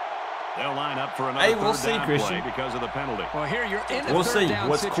 They'll line up for another Hey, we'll third see, down Christian. play because of the penalty. Well, here you're in a We'll third see. down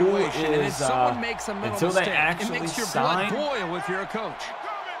What's cool situation, and then is, someone makes a mental until they mistake. actually it makes your sign, blood boil if you're a coach.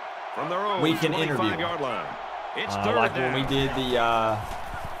 From their own we can interview 25-yard line. It's third like down. when we did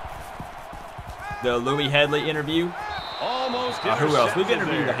the Louis Headley interview. Almost Who else? We've intercepted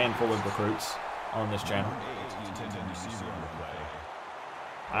interviewed there. a handful of recruits on this channel.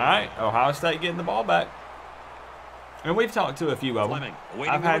 All right, Ohio State getting the ball back. And we've talked to a few of them. Fleming,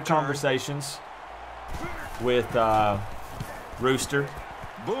 awaiting I've the had return. conversations with Rooster,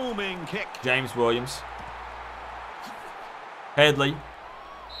 Booming kick. James Williams, Headley,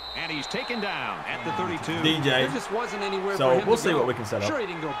 And he's taken down at the 32. DJ. There just wasn't anywhere So for him we'll to see go. what we can set up. Sure, he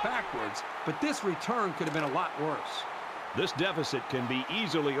didn't go backwards, but this return could have been a lot worse. This deficit can be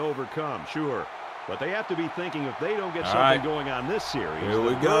easily overcome, sure. But they have to be thinking if they don't get All something right. going on this series, Here we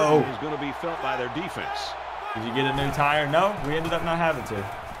the go. burden is going to be felt by their defense. Did you get a new tire? No, we ended up not having to.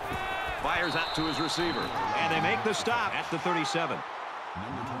 Fires out to his receiver. And they make the stop at the 37.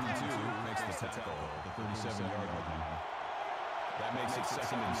 Number 22 makes the tackle at the 37-yard line. That makes it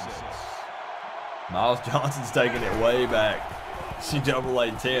 2nd and 6. Miles Johnson's taking it way back.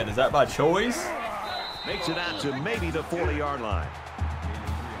 CAA 10. Is that by choice? Makes it out to maybe the 40-yard line.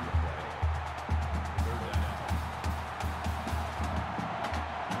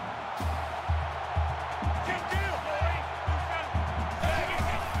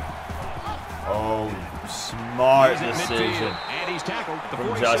 Oh, smart He's at decision midfield, and he's tackled at the from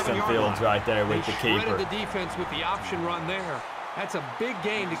 47-yard Justin line. Fields right there with the They shredded keeper. the defense with the option run there. That's a big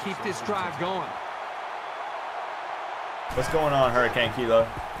game to keep this drive going. What's going on, Hurricane Kilo?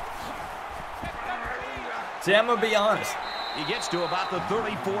 See, I'm gonna be honest. He gets to about the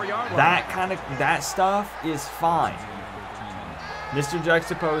 34-yard line. That stuff is fine. Mr.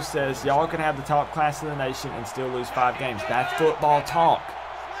 Juxtapose says y'all can have the top class of the nation and still lose 5 games. That's football talk.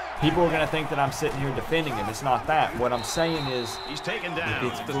 People are gonna think that I'm sitting here defending him. It's not that. What I'm saying is, He's taken if down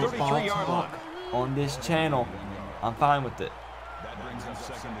it's at the football 33-yard line. talk on this channel, I'm fine with it. That brings up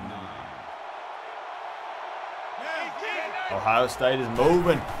 2nd and 9. Ohio State is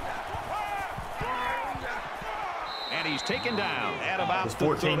moving. And he's taken down at about Was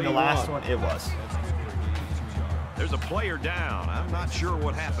 14 the last one? It was. There's a player down. I'm not sure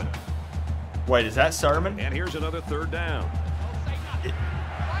what happened. Wait, is that Sermon? And here's another third down.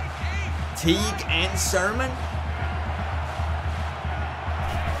 Teague and Sermon?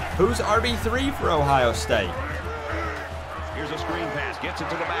 Who's RB3 for Ohio State? Here's a screen pass. Gets it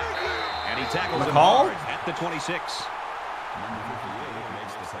to the back. And he tackles him McCall? hard at the 26.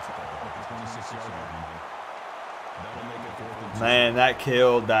 Man, that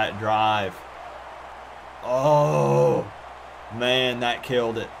killed that drive. Oh, man, that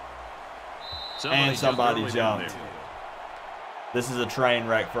killed it. And somebody jumped. This is a train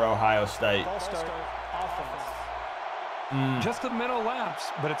wreck for Ohio State. Just a mental lapse,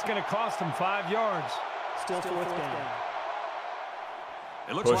 but it's going to cost them 5 yards. Still fourth down.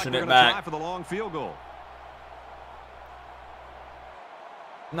 It looks Pushing like it they're going to back. try for the long field goal.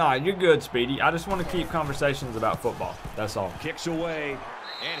 Nah, you're good, Speedy. I just want to keep conversations about football. That's all. Kicks away,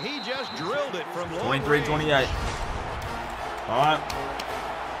 and he just drilled it from long range. 23-28. All right.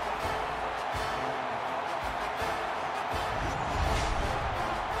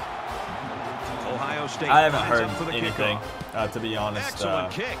 Ohio State. I haven't lines heard up for the anything, kickoff. to be honest.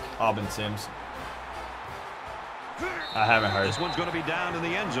 Excellent kick. Auburn Sims. I haven't heard. This one's going to be down in the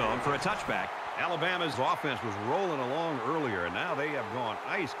end zone for a touchback. Alabama's offense was rolling along earlier, and now they have gone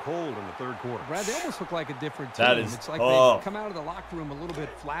ice cold in the third quarter. Brad, they almost look like a different team. That is it's like tough. they come out of the locker room a little bit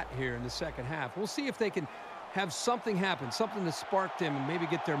flat here in the second half. We'll see if they can have something happen, something to spark them and maybe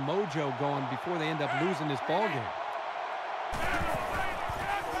get their mojo going before they end up losing this ball game.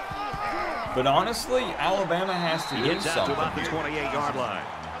 But honestly, Alabama has to do Gets out to something about the here. 28-yard line.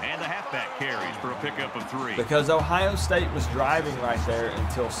 And the halfback carries for a pickup of 3. Because Ohio State was driving right there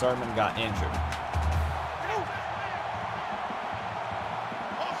until Sermon got injured.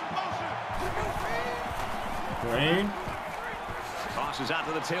 Green. Tosses out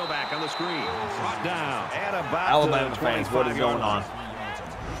to the tailback on the screen. Brought down at about Alabama fans, what is going on?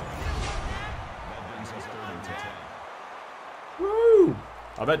 Woo!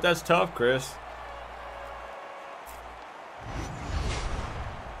 I bet that's tough, Chris.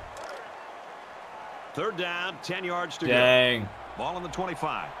 Third down, 10 yards to go. Dang. Ball on the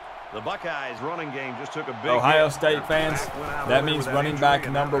 25. The Buckeyes running game just took a big Ohio hit. State fans, that means running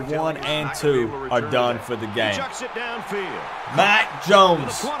back number 1 and 2 are done for the game. Chucks it downfield. Mac To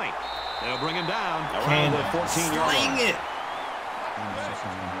Jones the 20. They'll bring him down can around the 14-yard line. sling it.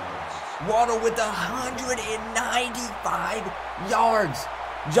 Waddle with 195 yards.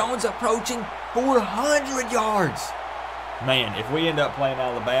 Jones approaching 400 yards. Man, if we end up playing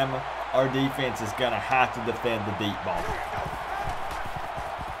Alabama, our defense is going to have to defend the deep ball.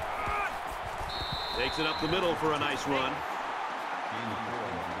 Takes it up the middle for a nice run.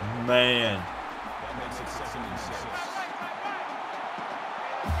 Man.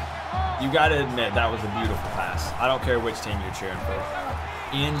 You got to admit, that was a beautiful pass. I don't care which team you're cheering for.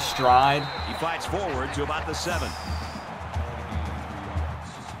 In stride. He fights forward to about the 7.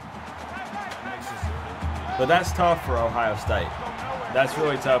 But that's tough for Ohio State. That's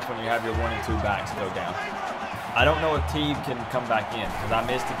really tough when you have your 1 and 2 backs go down. I don't know if Teague can come back in because I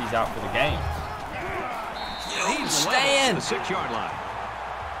missed if he's out for the game. He's Stand. the 6-yard line.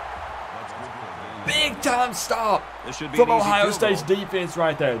 Big time stop This should be from an easy Ohio field State's goal. defense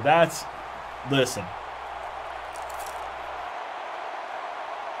right there. That's, listen.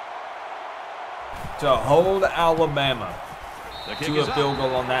 To hold Alabama The kick to is a up. field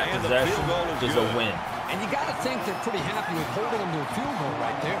goal on that And the possession field goal is good. a win. And you got to think they're pretty happy with holding them to a field goal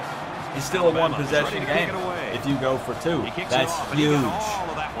right there. It's still a Alabama one-possession ready to kick game it away. if you go for 2. He kicks That's it off, and he huge. got all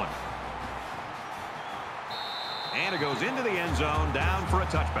of that one. And it goes into the end zone, down for a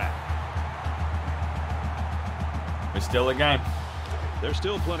touchback. It's still a game. There's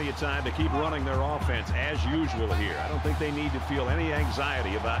still plenty of time to keep running their offense as usual here. I don't think they need to feel any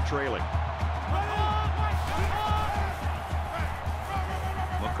anxiety about trailing.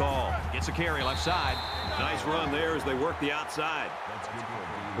 McCall gets a carry left side. Nice run there as they work the outside.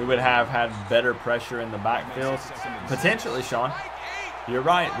 We would have had better pressure in the backfield. Potentially, Sean. You're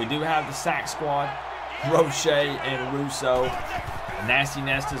right. We do have the sack squad. Roche and Russo. Nasty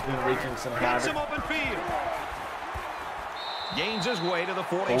Nest has been wreaking some Got some havoc. open field. Gains his way to the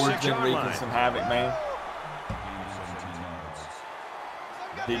Ford's been 46-yard wreaking line. some havoc, man.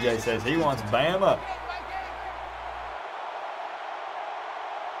 DJ says he wants Bama.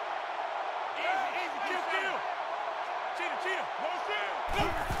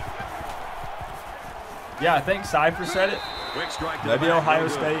 Yeah, I think Cypher said it. Quick strike to the Maybe back, Ohio no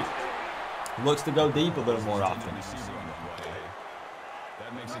good. State looks to go deep a little more often.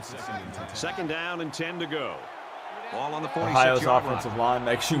 That makes it 2nd and 10. 2nd down and 10 to go. Ball on the 46-yard Ohio's line. offensive line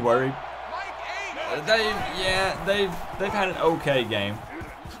makes you worried. They've had an okay game.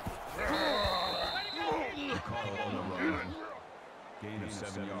 Gain of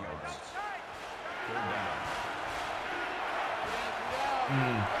 7 yards. 3rd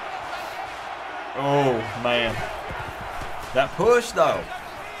down. Oh, man. That push, though.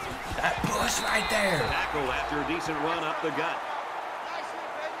 That push right there. Tackle after a decent run up the gut.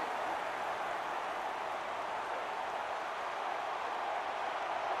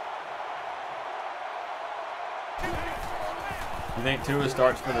 You think Tua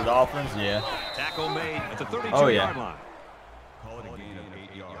starts for the Dolphins? Yeah. Tackle made at the 32-yard Oh, yeah. line. Call it a gain of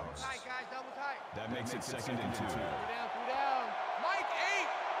 8 yards. That makes it 2nd and 2.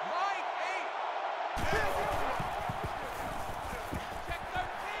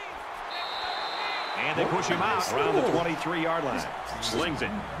 And they push him out around the 23-yard line. Slings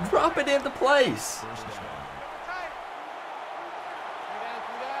it. Drop it into place. 1st down.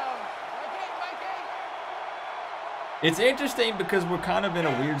 It's interesting because we're kind of in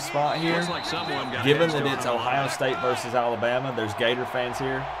a weird spot here. Looks like someone got Given an that extra it's on the Ohio line. State versus Alabama, there's Gator fans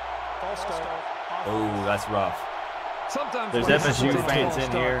here. Oh, that's rough. Sometimes There's places FSU with a fans false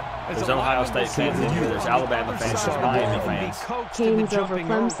in start. here. As There's a Ohio lineman, State we'll see fans in the here. There's other Alabama fans. There's side. Miami Will be fans. coached into Canes over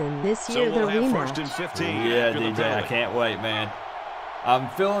jumping over. Clemson. This So year we'll the have 1st and rematch. 15. Yeah, after the DJ, I penalty. can't wait, man. I'm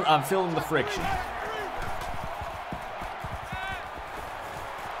feeling the friction.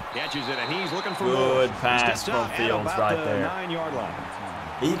 Catches it, and he's looking for Good more. pass Steps from out at Fields about right the there. 9-yard line.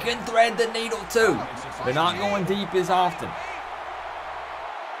 He can thread the needle too. They're not going deep as often.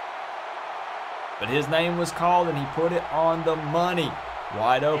 But his name was called and he put it on the money.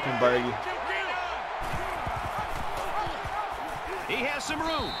 Wide open, Bergie. He has some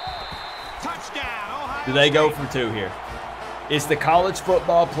room. Touchdown, Ohio Do they go State. for 2 here? It's the college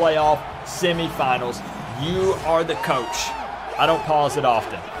football playoff semifinals. You are the coach. I don't pause it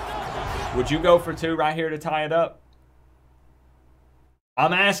often. Would you go for 2 right here to tie it up?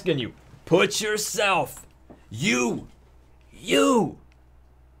 I'm asking you. Put yourself. You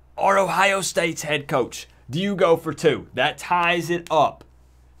are Ohio State's head coach. Do you go for 2? That ties it up.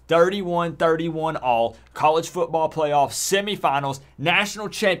 31-31 all. College football playoff semifinals. National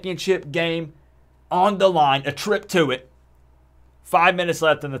championship game on the line. A trip to it. 5 minutes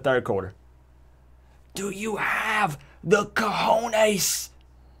left in the 3rd quarter. Do you have the cojones?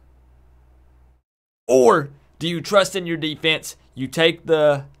 Or do you trust in your defense? You take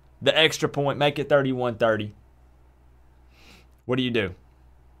the extra point, make it 31-30. What do?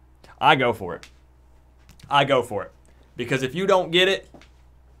 I go for it. I go for it. Because if you don't get it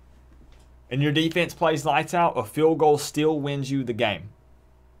and your defense plays lights out, a field goal still wins you the game.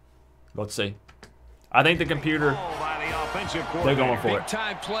 Let's see. I think the computer, they're going for it.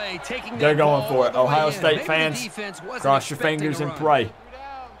 Time play, taking They're that going ball for it. all the way Ohio in. State Maybe the fans, defense wasn't cross your expecting fingers a and run. pray.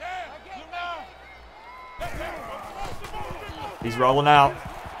 He's rolling out.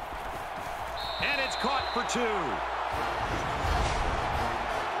 And it's caught for 2.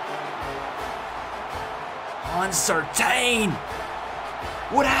 Uncertain.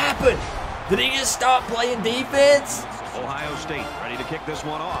 What happened? Did he just stop playing defense? Ohio State ready to kick this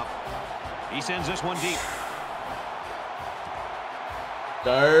one off. He sends this one deep.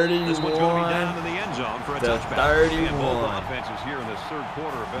 31 This one's going to be down in the end zone for a to touchback. 31. And both offenses here in this 3rd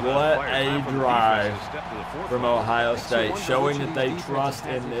quarter have been What on fire. a Time for the drive defense to step to the forefront. from Ohio So State, one showing coaching that they defense trust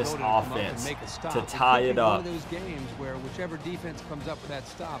has in the this ability to come up and offense make a stop. to It tie could it be one up. of those games where whichever defense comes up with that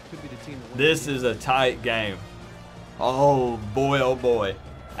stop could be the team that wins. This is a tight game. Oh boy, oh boy.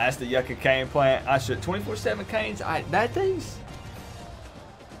 That's the Yucca Cane plant. I should 24/7 canes. That thing's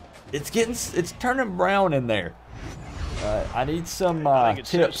it's turning brown in there. I need some I think it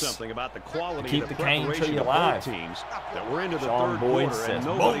says tips. something about the quality Keep of the the cane preparation tree of alive. both teams that we're into the Sean 3rd Boyd quarter says, and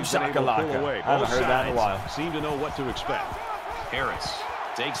 "Boom nobody's been able to pull shakalaka." away. I haven't Both heard that in a sides while. seem to know what to expect. Harris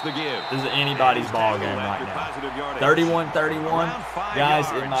takes the give. This is anybody's ball game right now. 31-31.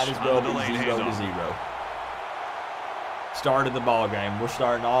 Guys, it might as well be 0-0. Start of the ball game. We're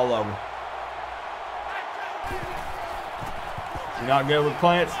starting all over. You're not good with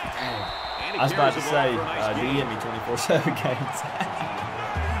plants? I was about to say, DM me 24/7 games.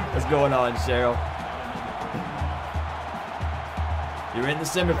 What's going on, Cheryl? You're in the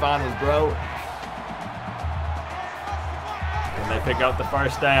semifinals, bro. And they pick up the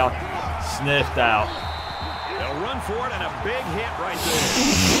 1st down. Sniffed out. They'll run for it and a big hit right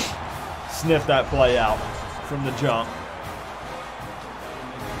there. Sniffed that play out from the jump.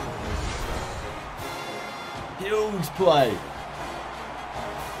 Huge play.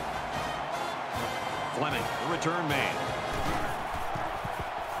 Fleming, the return man.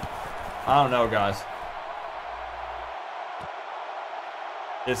 I don't know, guys.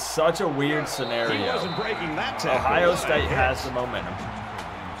 It's such a weird scenario. He wasn't breaking that tackle. Ohio State has the momentum.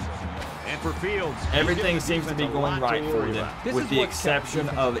 And for Fields, everything seems to be going right for them, with the exception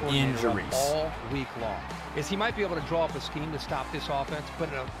of injuries. All week long, is he might be able to draw up a scheme to stop this offense, but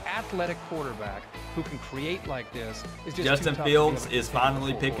an athletic quarterback who can create like this is just Justin Fields is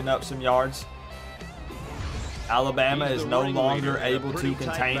finally picking up some yards. Alabama is no longer able to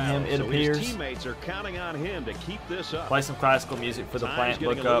contain him, it appears. Teammates are counting on him to keep this up. Play some classical music for the plant.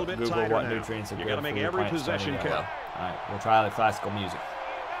 Look up, Google what nutrients are good for your plant. Possession count. All right, we'll try the classical music.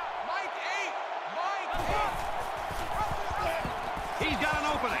 He's got an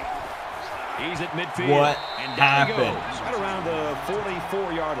opening. He's at midfield. What and happened? He goes, right around the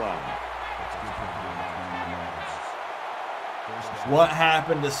 44-yard line. What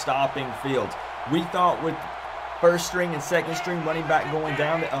happened to stopping Fields? We thought with first string and second string running back going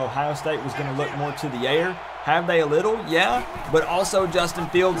down that Ohio State was going to look more to the air. Have they a little? Yeah. But also Justin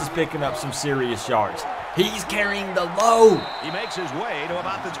Fields is picking up some serious yards. He's carrying the load. He makes his way to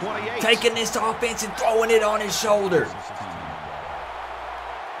about the 28. Taking this offense and throwing it on his shoulder.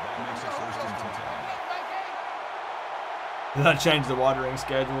 Did I change the watering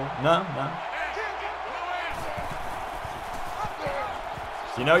schedule? No.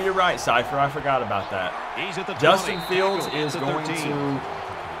 You know, you're right, Cypher. I forgot about that. He's at the Justin 20. Fields is going to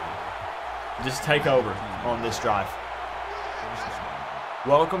just take over on this drive.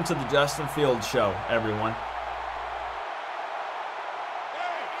 Welcome to the Justin Fields show, everyone.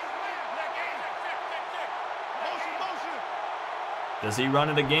 Does he run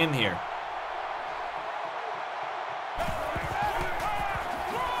it again here?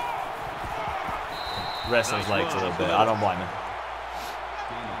 Rest his legs a little bit. I don't blame him.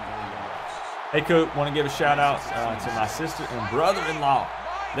 Hey, Coop, want to give a shout out to my sister and brother-in-law.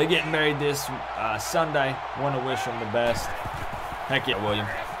 They're getting married this Sunday. Want to wish them the best. Heck yeah, William.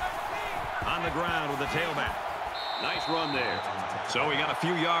 On the ground with the tailback. Nice run there. So we got a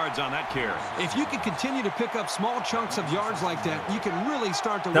few yards on that carry. If you can continue to pick up small chunks of yards like that, you can really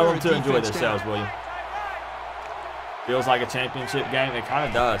start to Tell wear them a to enjoy defense themselves, down. William. Feels like a championship game. It kind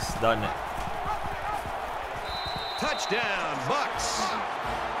of does, doesn't it? Touchdown, Bucks.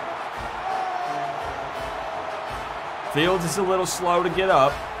 Fields is a little slow to get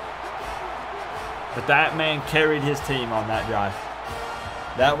up, but that man carried his team on that drive.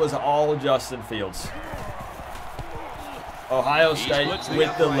 That was all Justin Fields. Ohio State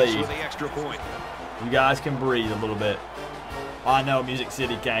with the lead. With the extra point. You guys can breathe a little bit. I know Music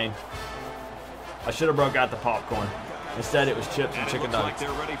City came. I should have broke out the popcorn. Instead, it was chips and chicken nuggets. Like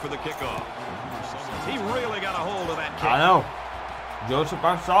they're ready for the kickoff. He really got a hold of that kick. I know. Joseph,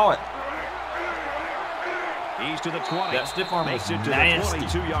 I saw it. He's to the 20. That stiff arm makes was it to nasty. the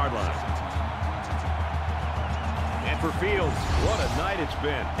 22-yard line. And for Fields, what a night it's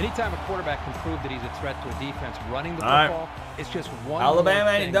been. Anytime a quarterback can prove that he's a threat to a defense running the All football, it's just one Alabama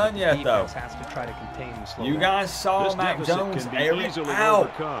more ain't thing done the yet, though. defense has to try to contain and slow You down. guys saw This Mac deficit Jones can be air it easily out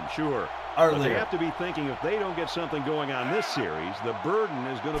overcome, sure. But they earlier. have to be thinking if they don't get something going on this series, the burden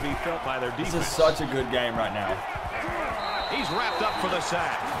is going to be felt by their defense. This is such a good game right now. He's wrapped up for the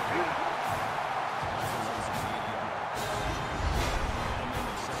sack.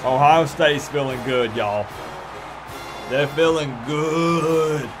 Ohio State's feeling good, y'all. They're feeling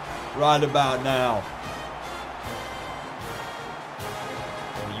good right about now.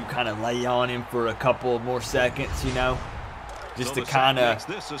 You kind of lay on him for a couple more seconds, you know, just to kind of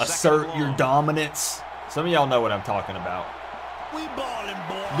assert your dominance. Some of y'all know what I'm talking about.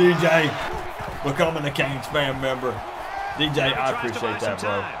 DJ, becoming a Canes fan member. DJ, I appreciate that,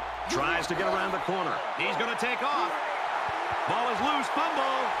 bro. Tries to get around the corner. He's going to take off. Ball is loose. Fumble.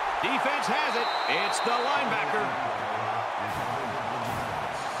 Defense has it. It's the linebacker.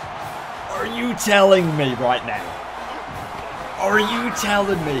 Are you telling me right now? Are you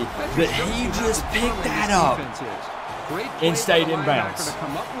telling me that he just picked that up and stayed in bounds?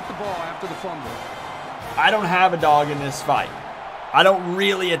 I don't have a dog in this fight. I don't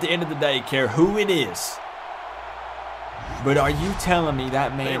really, at the end of the day, care who it is. But are you telling me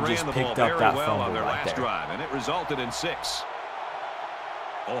that man just picked up that fumble on their right last there? drive, and it resulted in 6.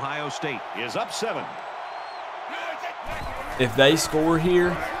 Ohio State is up 7. If they score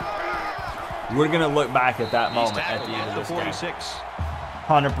here, we're going to look back at that moment at the end of this game.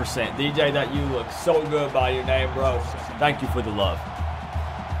 100%. DJ, that you look so good by your name, bro. Thank you for the love.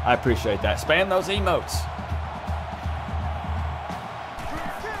 I appreciate that. Spam those emotes.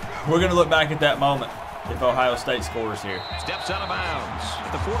 We're going to look back at that moment if Ohio State scores here. Steps out of bounds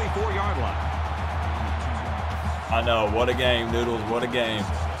at the 44-yard line. I know. What a game, Noodles. What a game.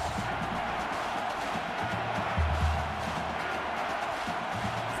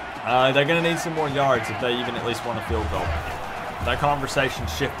 They're going to need some more yards if they even at least want a field goal. That conversation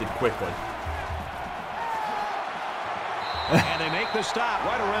shifted quickly. And they make the stop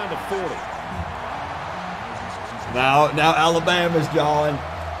right around the 40. Now Alabama's jawing.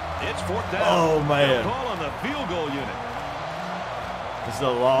 It's 4th down. Oh, man. Call on the field goal unit. This is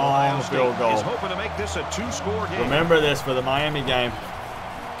a long field goal. He's hoping to make this a 2-score game. Remember this for the Miami game.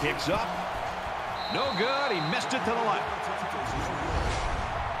 Kicks up. No good. He missed it to the left.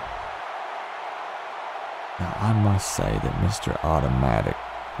 Now, I must say that Mr. Automatic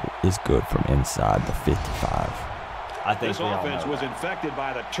is good from inside the 55. I think this offense was infected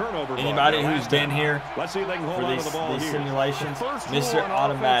by the turnover. Anybody who's been here let's see if they can hold for these simulations, Mr.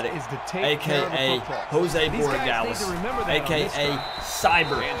 Automatic, a.k.a. Jose Borregales, a.k.a.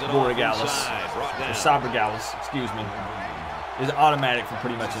 Cyber Borregales, or Cybergales, excuse me, is automatic from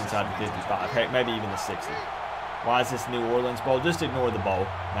pretty much inside the 55, heck, maybe even the 60. Why is this New Orleans Bowl? Just ignore the bowl,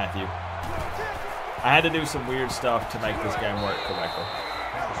 Matthew. I had to do some weird stuff to make this game work correctly.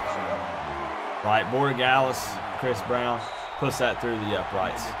 Right, Borregales, Chris Brown puts that through the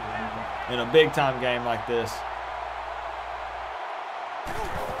uprights. In a big-time game like this.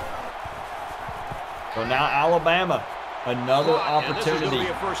 So now Alabama, another opportunity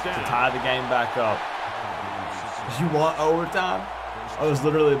to tie the game back up. You want overtime? I was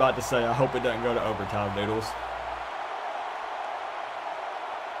literally about to say, I hope it doesn't go to overtime, Noodles.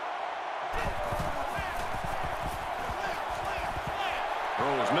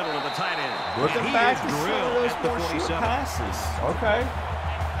 Throws middle of the tight end. Looking back to some of those more short passes. Okay.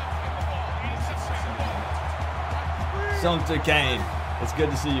 Sumter Kane. It's good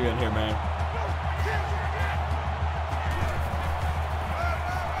to see you in here, man.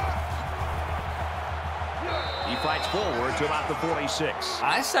 He fights forward to about the 46.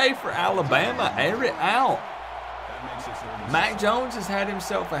 I say for Alabama, air it out. Mac Jones has had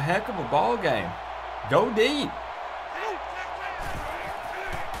himself a heck of a ball game. Go deep.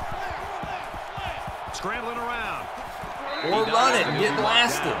 Scrambling around. Or run it and get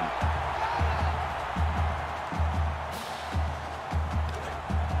blasted.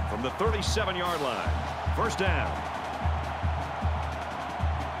 From the 37-yard line. 1st down.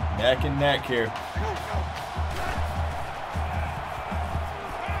 Neck and neck here.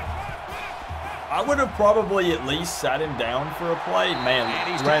 I would have probably at least sat him down for a play. Man,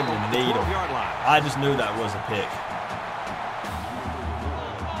 thread the needle. I just knew that was a pick.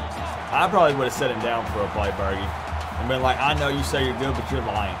 I probably would have set him down for a play, Bergie. And been like, I know you say you're good, but you're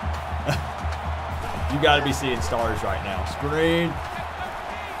lying. You got to be seeing stars right now. Screen.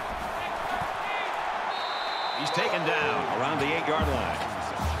 He's taken down around the 8-yard line.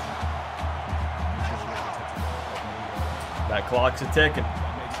 That clock's a ticking.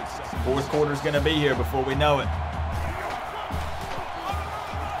 4th quarter's going to be here before we know it.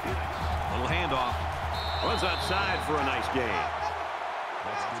 Little handoff. Runs outside for a nice gain.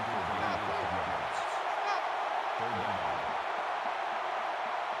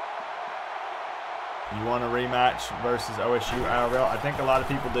 You want a rematch versus OSU IRL? I think a lot of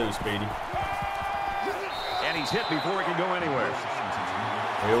people do, Speedy. And he's hit before he can go anywhere.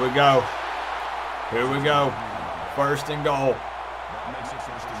 Here we go. Here we go. 1st and goal.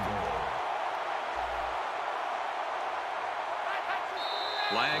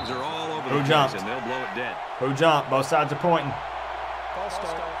 Flags are all over Who the jumped? place, and they'll blow it dead. Who jumped? Both sides are pointing.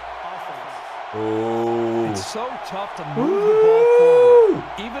 Ooh. It's so tough to move the ball forward.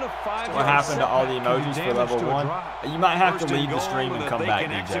 Even a 5-yard What happened to all the emojis for level 1? You might have to leave the stream and come back,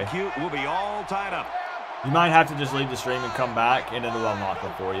 DJ. We'll be all tied up. You might have to just leave the stream and come back, and it'll unlock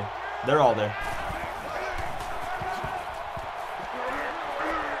them for you. They're all there.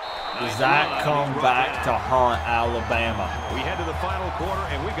 Does that come back to haunt Alabama? We head to the final quarter,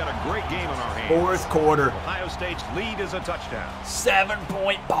 and we've got a great game on our hands. 4th quarter. Ohio State's lead is a touchdown.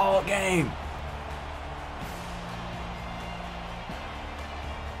 7-point ball game.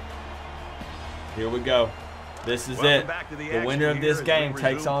 Here we go. This is it. The winner of this game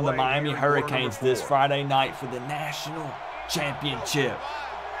takes on the Miami Hurricanes this Friday night for the national championship.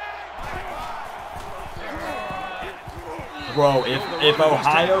 Bro, if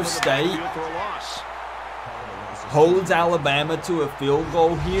Ohio State holds Alabama to a field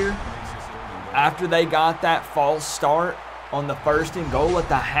goal here after they got that false start on the 1st and goal at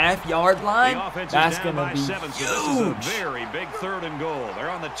the half-yard line, that's going to be huge. So this is a very big 3rd and goal. They're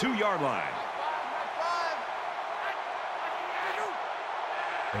on the 2-yard line.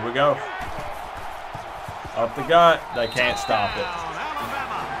 Here we go. Up the gut. They can't stop it.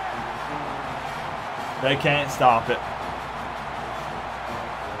 They can't stop it.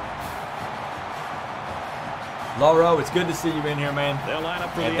 Lauro, it's good to see you in here, man. They'll line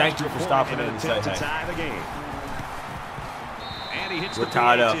up for and the thank you extra for point stopping in in an to say attempt to hey. tie the game. And he hits We're the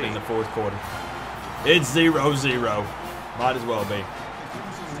tied up PAT. in the fourth quarter. It's 0-0. Might as well be.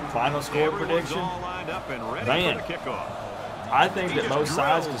 Final score Everyone's prediction? all lined up and ready Man. for the kickoff. I think He that just both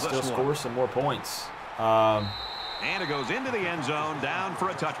sides can drills still this one. score some more points. And it goes into the end zone, down for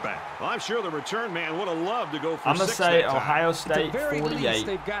a touchback. Well, I'm sure the return man would have loved to go for I'm going to 6 say that time. Ohio State At the very 48. least,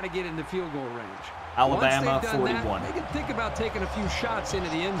 they've got to get into field goal range. Alabama Once they've done 41. That, they can think about taking a few shots into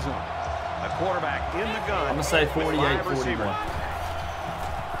the end zone. A quarterback in the gun. I'm going to say with 5 48-41. receivers.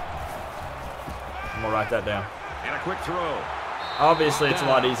 I'm going to write that down. And a quick throw. Obviously, it's a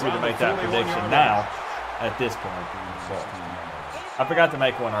lot easier to make that prediction now at this point. But I forgot to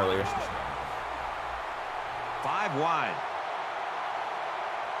make one earlier. 5 wide.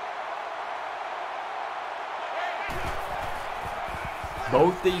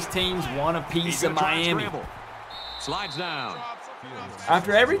 Both these teams want a piece of Miami. Slides down.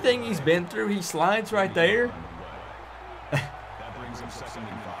 After everything he's been through, he slides right there. That brings him 2nd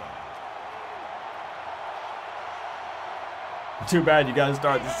and 5. Too bad you got to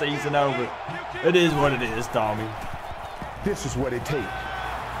start the season over. It is what it is, Tommy. This is what it takes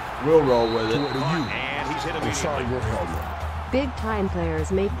We'll roll with to it. wear the U And he's hit inside immediately. your helmet. Big time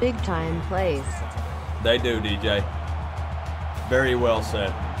players make big time plays. They do, DJ. Very well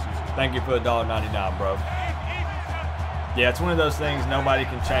said. Thank you for $1.99, bro. Yeah, it's one of those things nobody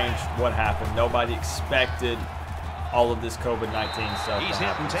can change what happened. Nobody expected all of this COVID-19 stuff He's to hit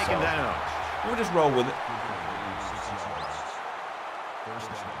happen. and taken So down. we'll just roll with it.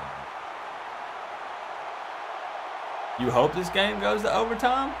 You hope this game goes to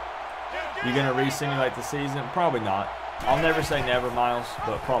overtime? You gonna re-simulate the season? Probably not. I'll never say never, Miles,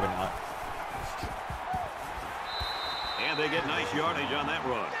 but probably not. And they get nice yardage on that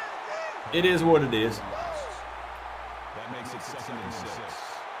run. It is what it is. That makes it 2nd and 6.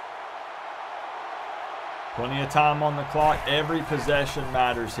 Plenty of time on the clock. Every possession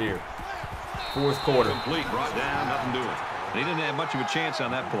matters here. Fourth quarter. Complete, brought down, nothing doing. They didn't have much of a chance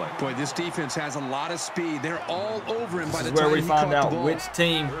on that play. Boy, this defense has a lot of speed. They're all over him by This the is where time we he find caught out the ball. which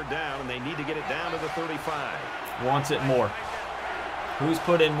team 3rd down, and they need to get it down to the 35. wants it more. Who's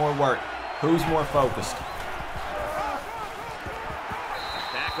put in more work? Who's more focused?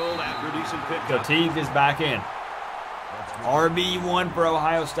 Tackled after a decent pickup. Teague is back in. RB1 for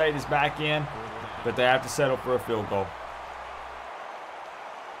Ohio State is back in, but they have to settle for a field goal.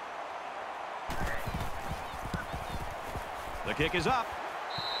 The kick is up.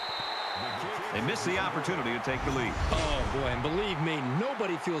 They missed the opportunity to take the lead. Oh, boy, and believe me,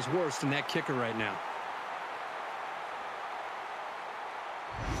 nobody feels worse than that kicker right now.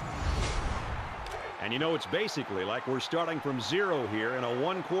 And you know, it's basically like we're starting from 0 here in a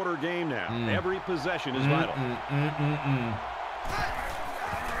 1-quarter game now. Every possession is vital.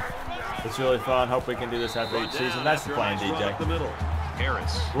 It's really fun. Hope we can do this after each season. That's the plan, DJ. The middle.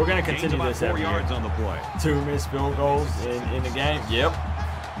 Harris. We're going to Gains continue about this 4 every year. yards on the play. 2 missed field goals in the game. Yep.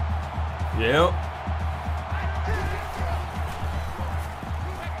 Yep.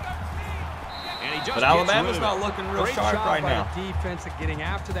 And he just But gets Alabama's rid of not it. looking real Great sharp job right by now. the defense at getting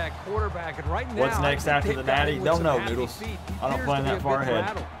after that quarterback. And right now, What's next I think after they've the got natty? him with Don't some know, happy Noodles. feet. He I don't appears plan to be that a far bit ahead.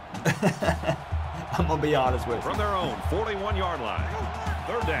 rattled. I'm going to be honest with you. From their own 41-yard line.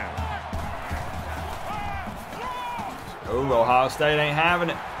 3rd down. Ooh, Ohio State ain't having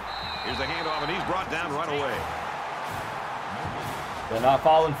it. Here's the handoff, and he's brought down right away. They're not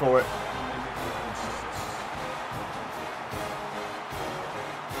falling for it.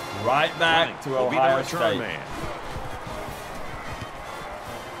 Right back to Will be the Ohio return State. man.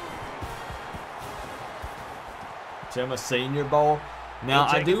 Tim, a Senior Bowl. Now,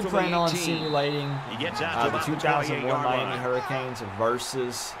 He'll I take do it from plan the on 18. simulating He gets out to the about the 2001 28-yard Miami line. Hurricanes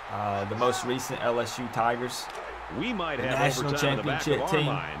versus the most recent LSU Tigers. We might The have national overtime in the back championship of our team,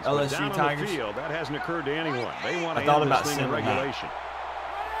 minds, but LSU down on Tigers. the field, that hasn't occurred to anyone. They want I to thought end about this thing in sending that. regulation.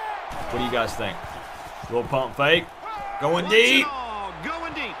 What do you guys think? Little pump fake. Going deep. Oh,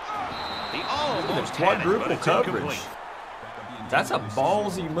 going deep. He almost had it, Quadruple but it's coverage. incomplete. That's a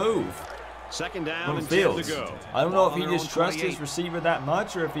ballsy move. 2nd down From and 10 Fields. to go. I don't know if Ball he on their just own trusts 28. his receiver that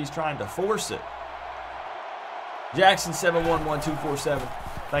much or if he's trying to force it. Jackson 711247.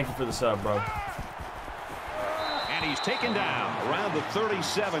 Thank you for the sub, bro. And he's taken down around the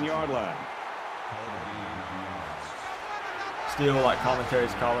 37-yard line. Still like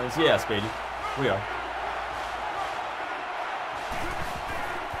commentaries calling us. Yeah, Speedy. We are.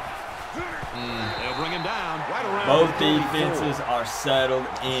 They'll bring him down right around Both the 34. defenses are settled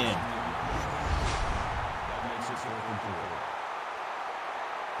in.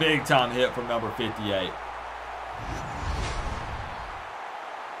 Big time hit from number 58.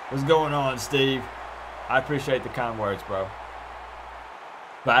 What's going on, Steve? I appreciate the kind words, bro.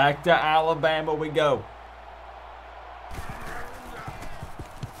 Back to Alabama we go.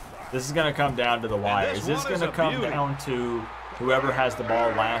 This is going to come down to the wire. Is this going to come down to whoever has the ball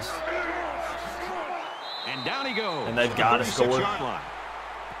last? And down he goes. And they've got to score.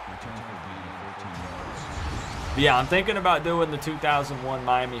 Yeah, I'm thinking about doing the 2001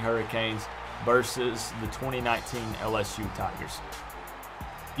 Miami Hurricanes versus the 2019 LSU Tigers.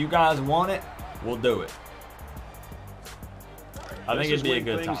 If you guys want it, we'll do it. I think it'd be a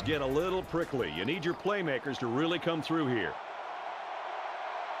good time. Things get a little prickly. You need your playmakers to really come through here.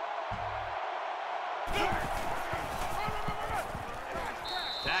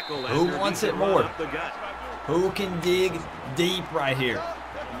 Who wants it more? Who can dig deep right here?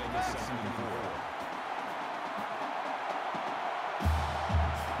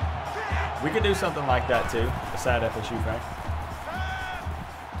 We could do something like that too. A sad FSU fan.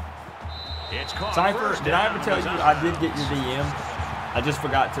 Cypher, did I ever tell you I did get your DM? I just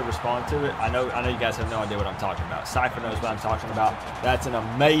forgot to respond to it. I know you guys have no idea what I'm talking about. Cypher knows what I'm talking about. That's an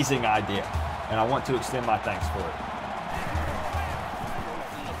amazing idea, and I want to extend my thanks for it.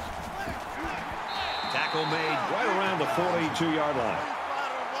 Tackle made right around the 42-yard line.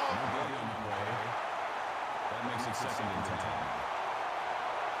 That makes it 2nd and 10.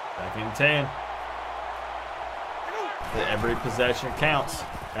 2nd and 10. Every possession counts.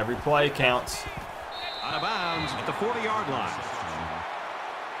 Every play counts. Out of bounds at the 40-yard line.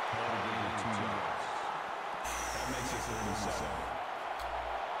 That makes it 3rd and 7.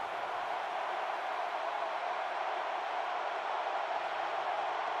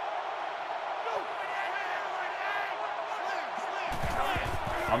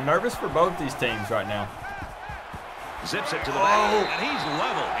 I'm nervous for both these teams right now. Zips it to the back, and he's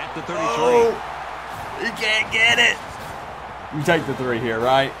level at the 33. Oh, you can't get it. You take the 3 here,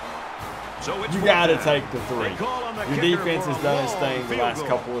 right? So you got to take the 3. Your defense has done its thing the last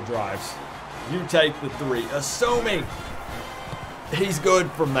couple of drives. You take the 3, assuming he's good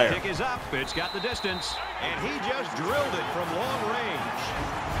from there. Kick is up. It's got the distance, and he just drilled it from long range.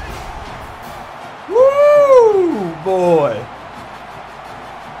 Woo, boy.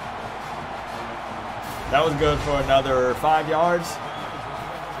 That was good for another 5 yards.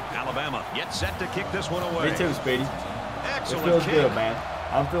 Alabama gets set to kick this one away. Me too, Speedy. Excellent it feels kick. good, man.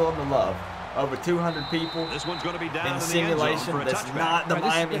 I'm feeling the love. Over 200 people this one's going to be down in in simulation. the That's not the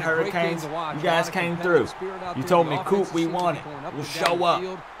Miami Hurricanes. You guys came through. through. You told me, Coop, we want it. We'll show up.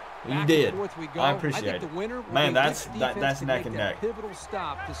 You did. I appreciate it. Man, that's neck and neck.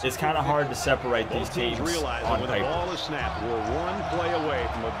 It's kind of hard to separate these teams on when paper. the ball is snapped, we're one play away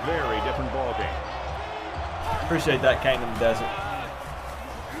from a very different ball game. Appreciate that, Kane in the Desert.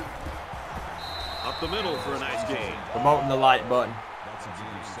 Up the middle for a nice gain. Promoting the like button.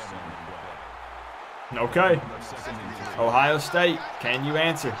 Okay. Ohio State, can you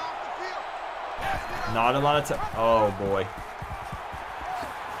answer? Not a lot of time. Oh, boy.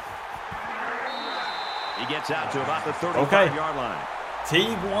 He gets out to about the 35-yard line.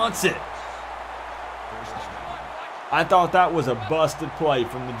 Teague wants it. I thought that was a busted play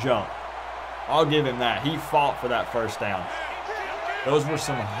from the jump. I'll give him that. He fought for that first down. Those were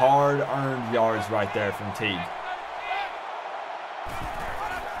some hard-earned yards right there from Teague.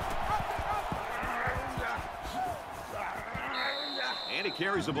 And he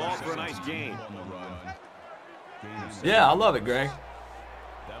carries the ball for a nice gain. Yeah, I love it, Greg.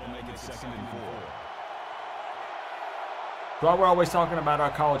 That'll make it 2nd and 4. That's why we're always talking about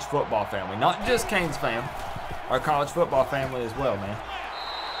our college football family. Not just Canes fam. Our college football family as well, man.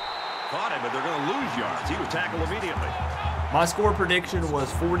 Caught him, but they're going to lose yards. He was tackled immediately. My score prediction was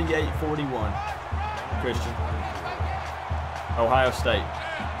 48-41, Christian. Ohio State.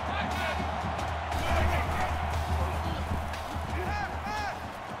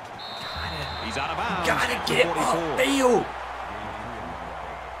 He's out of bounds. Gotta get upfield.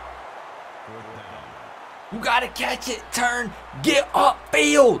 You gotta catch it, turn, get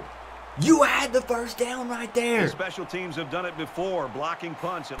upfield. You had the first down right there. The special teams have done it before, blocking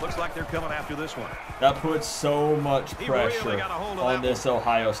punts. It looks like they're coming after this one. That puts so much pressure on this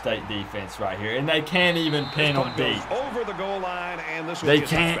Ohio State defense right here. And they can't even pin them deep. Over the goal line, and this they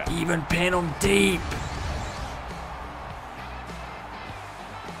can't even pin them deep.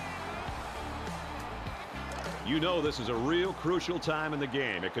 You know this is a real crucial time in the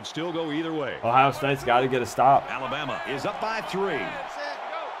game. It could still go either way. Ohio State's got to get a stop. Alabama is up by 3.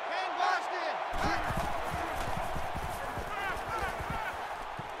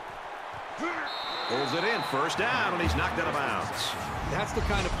 Pulls it in, first down, and he's knocked out of bounds. That's the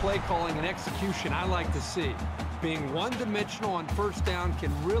kind of play calling and execution I like to see. Being one-dimensional on first down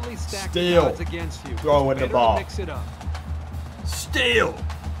can really stack the odds against you. Throwing the ball. Mix it up. Still.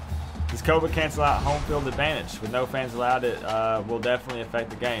 Does COVID cancel out home field advantage? With no fans allowed, it will definitely affect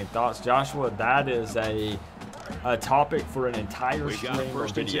the game. Thoughts, Joshua? That is a topic for an entire stream or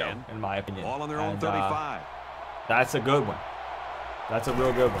video, in my opinion. All on their own 35. That's a good one. That's a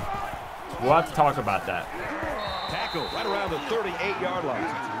real good one. We'll have to talk about that. Tackle right around the 38-yard line.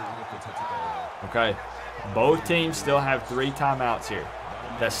 Okay. Both teams still have 3 timeouts here.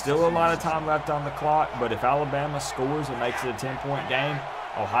 That's still a lot of time left on the clock, but if Alabama scores and makes it a 10-point game,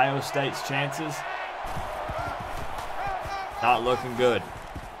 Ohio State's chances not looking good.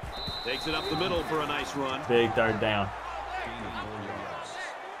 Takes it up the middle for a nice run. Big third down.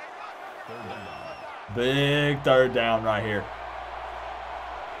 Big third down right here.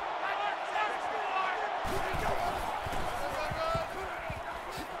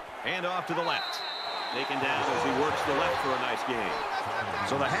 And off to the left. Taken down as he works the left for a nice gain.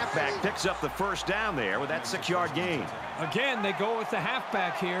 So the halfback picks up the first down there with that 6-yard gain. Again, they go with the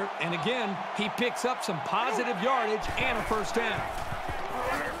halfback here. And again, he picks up some positive yardage and a first down.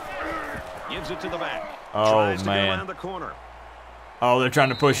 Gives it to the back. Oh, Tries man. to get around the corner. Oh, they're trying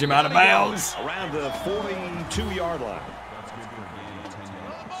to push him out of bounds. Around the 42-yard line.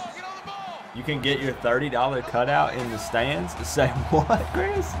 You can get your $30 cutout in the stands. Say what,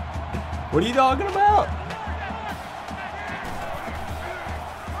 Chris? What are you talking about?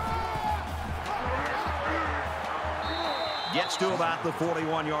 Gets to about the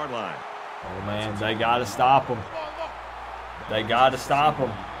 41-yard line. Oh, man, they got to stop him. They got to stop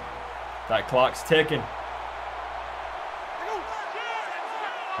him. That clock's ticking.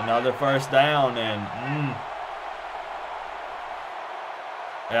 Another first down, and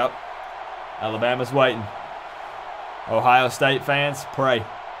yep, Alabama's waiting. Ohio State fans, pray.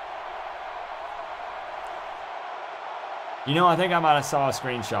 You know, I think I might have saw a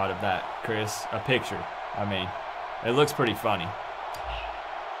screenshot of that, Chris. A picture, I mean. It looks pretty funny.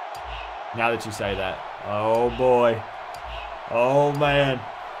 Now that you say that. Oh, boy. Oh, man.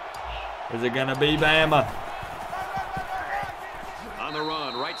 Is it going to be Bama? On the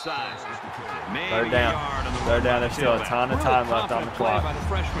run, right side. Third down. Third down. There's still a ton of time left on the clock. By the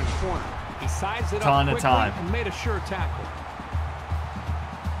freshman corner. He sized it Ton up of time. and made a sure tackle.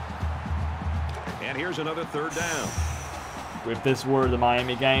 And here's another third down. If this were the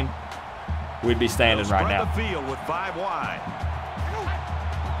Miami game, we'd be standing right now. The field with 5 wide.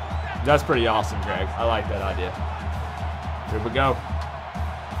 That's pretty awesome, Greg. I like that idea. Here we go.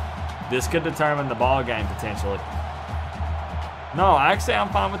 This could determine the ball game potentially. No, actually, I'm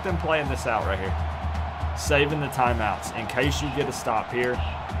fine with them playing this out right here. Saving the timeouts in case you get a stop here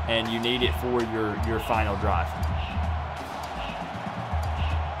and you need it for your final drive.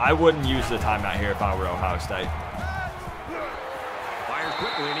 I wouldn't use the timeout here if I were Ohio State. Fires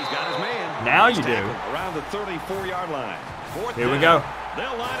quickly, and he's got his man. Now you do. Around the 34-yard line. Here we go.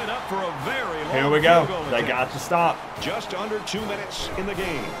 They'll line it up for a very long Here we go. field goal They got the stop. Just under 2 minutes in the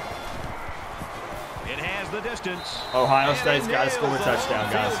game. It has the distance. Ohio State's got to score a touchdown,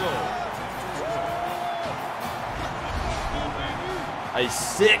 guys. A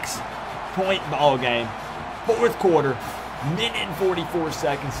 6-point ball game. 4th quarter. Minute and 44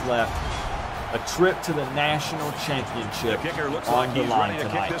 seconds left. A trip to the national championship on the line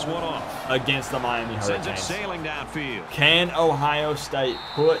tonight against the Miami Hurricanes. Sends it sailing downfield. Can Ohio State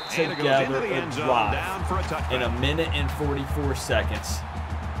put together a drive in a minute and 44 seconds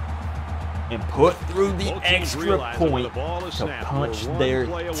and put through the extra point to punch their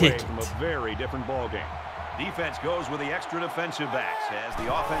ticket? From a very different ball game. Defense goes with the extra defensive backs as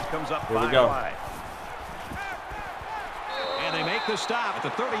the offense comes up 5 wide. And they make the stop at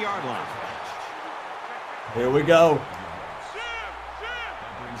the 30-yard line. Here we go.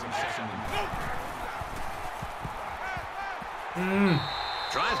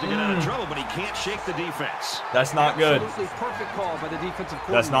 Tries to get out of trouble, but he can't shake the defense. That's not good. Absolutely perfect call by the defensive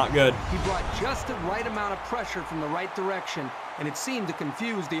coordinator. That's not good. He brought just the right amount of pressure from the right direction, and it seemed to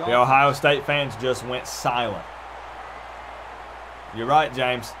confuse the offense. The Ohio State fans just went silent. You're right,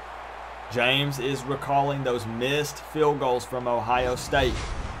 James. James is recalling those missed field goals from Ohio State.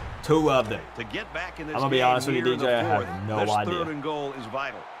 2 of them. To get back in this I'm going to be honest with you, DJ, I have no idea. Third and goal is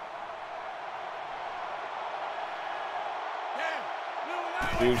vital.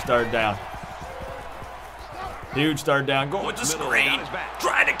 Huge third down. Huge third down. Going with the screen.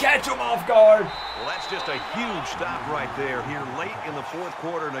 Trying to catch him off guard. Well, that's just a huge stop right there here late in the 4th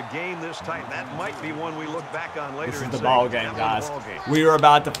quarter in a game this tight. That might be one we look back on later. This is the ball game, guys. We are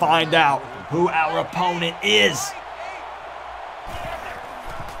about to find out who our opponent is.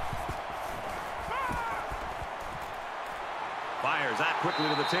 Fires out quickly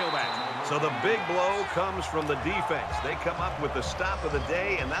to the tailback. So the big blow comes from the defense. They come up with the stop of the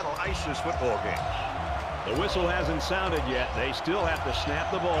day, and that'll ice this football game. The whistle hasn't sounded yet. They still have to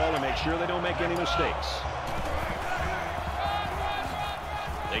snap the ball and make sure they don't make any mistakes.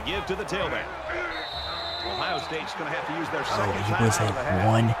 They give to the tailback. Ohio State's going to have to use their second He was timeout of the half.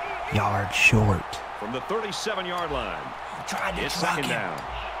 1 yard short. From the 37-yard line. He tried to It's drug second him. down.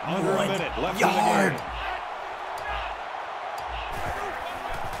 Under a 1 minute left yard. in the game.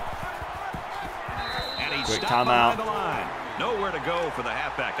 And he's Quick stopped timeout. behind the line. Nowhere to go for the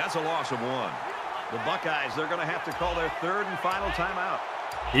halfback. That's a loss of 1. The Buckeyes, they're going to have to call their third and final timeout.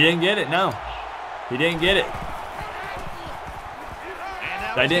 He didn't get it, no. He didn't get it.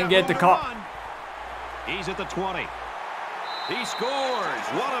 They didn't get the call. He's at the 20. He scores.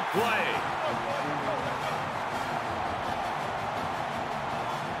 What a play.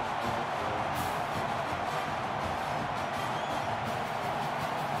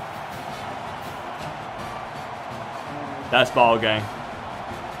 That's ball game.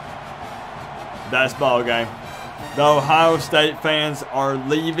 That's ball game. The Ohio State fans are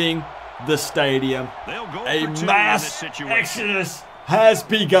leaving the stadium. They'll go A for 2 in this mass situation. exodus has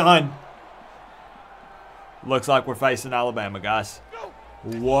begun. Looks like we're facing Alabama, guys.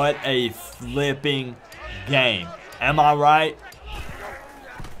 What a flipping game. Am I right?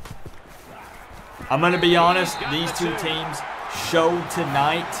 I'm going to be honest. These two teams showed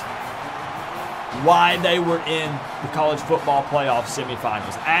tonight why they were in the college football playoff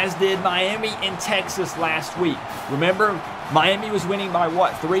semifinals, as did Miami and Texas last week. Remember, Miami was winning by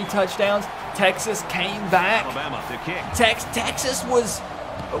what, 3 touchdowns? Texas came back. Alabama to kick. Texas was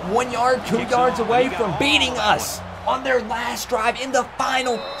 1 yard, 2 yards away from beating us on their last drive in the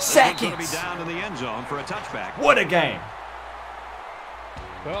final Seconds. Going to be seconds. down in the end zone for a touchback. What a game.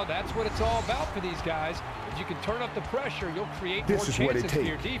 Well, that's what it's all about for these guys. If you can turn up the pressure, you'll create This more is what it chances for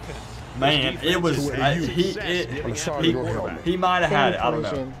your takes. defense. Man, it was, I'm sorry, he, no helmet. he might have had it, I don't know.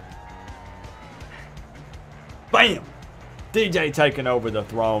 Conclusion. Bam! DJ taking over the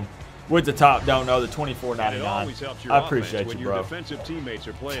throne with the top dono, the And it $24.99. always helps your I offense appreciate when you, your bro. defensive teammates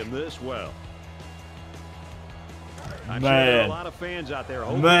are playing this well. I'm sure Man. there are a lot of fans out there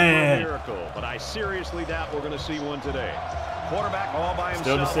hoping Man. for a miracle, but I seriously doubt we're going to see one today. Quarterback all by himself.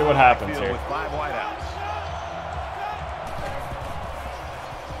 Still to see what happens Backfield here. With 5 wideouts.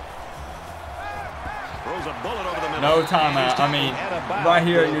 Throws a bullet over the middle. No timeout. I mean, right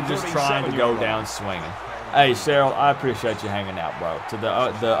here, you're just trying to go 37-yard down swinging. Hey, Cheryl, I appreciate you hanging out, bro. To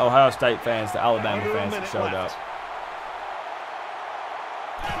the Ohio State fans, the Alabama fans that showed up.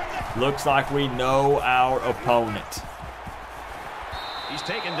 Looks like we know our opponent. He's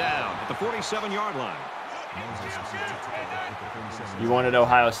taken down at the 47-yard line. You wanted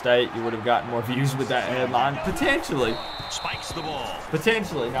Ohio State, you would have gotten more views with that headline. Potentially. Spikes the ball.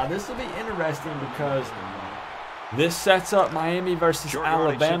 Potentially. Now, this will be interesting because this sets up Miami versus Short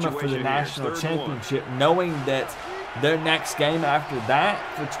yardage Alabama for the situation here. national It's 3rd and 1. championship, knowing that their next game after that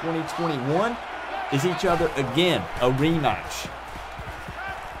for 2021 is each other again, a rematch.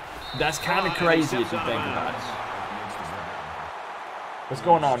 That's kind of crazy if you think about it. What's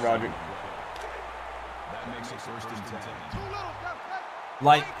going on, Roderick? That makes it 1st and 10.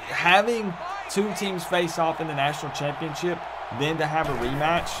 Like, having 2 teams face off in the national championship, then to have a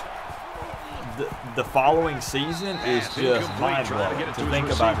rematch the following season is just mind-blowing to think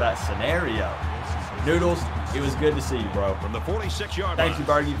about that scenario. Noodles, it was good to see you, bro. From the 46-yard line. Thank you,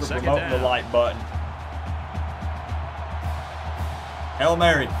 Bergie, for Second promoting the down. like button. Hail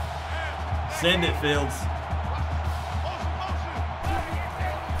Mary. Send it, Fields.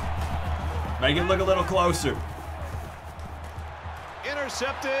 Make it look a little closer.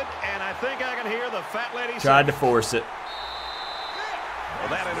 Intercepted, and I think I can hear the fat lady say, Tried to force it. Well,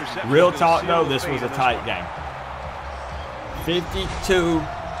 that interception Real is gonna talk, seal though, the this fate was a of this tight one. game.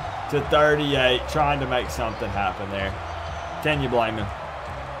 52-38, trying to make something happen there. Can you blame him?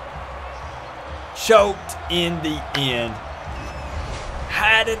 Choked in the end.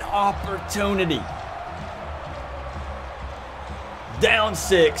 Had an opportunity. Down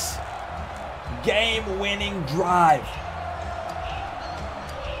 6. Game-winning drive.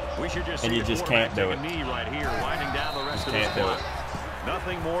 We should just And see you the just can't do quarterback take a knee right here, winding down the rest of Can't the do clock. it.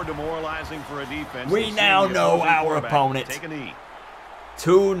 nothing more demoralizing for a defense. We than now seeing the know opposing our quarterback opponent. Take a knee.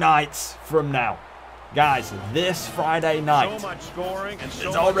 2 nights from now. Guys, this Friday night. So much scoring and so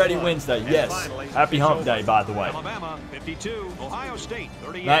It's already much fun. Wednesday. And Yes. finally, Happy it's Hump over. Day, by the way. Alabama 52, Ohio State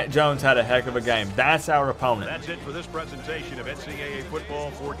 38. Matt Jones had a heck of a game. That's our opponent. That's it for this presentation of NCAA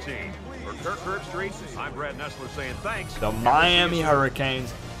Football 14. For Kirk Herbstreit, I'm Brad Nessler saying thanks. The Miami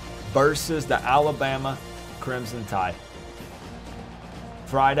Hurricanes versus the Alabama Crimson Tide.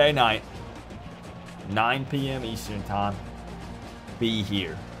 Friday night, 9 p.m. Eastern Time. Be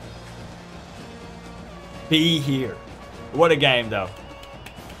here. Be here. What a game, though.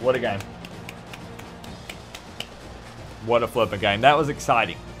 What a game. What a flipping game. That was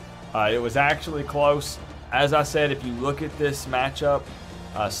exciting. It was actually close. As I said, if you look at this matchup,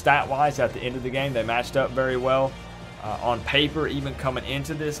 stat-wise, at the end of the game, they matched up very well. On paper, even coming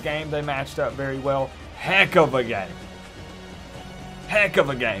into this game, they matched up very well. Heck of a game. Heck of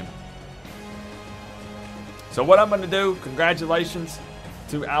a game. So what I'm going to do, congratulations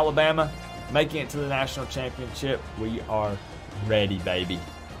to Alabama making it to the national championship. We are ready, baby.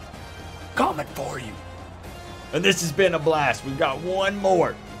 Coming for you. And this has been a blast. We've got one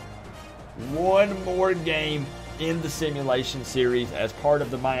more game in the simulation series as part of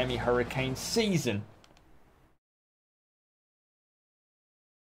the Miami Hurricane season.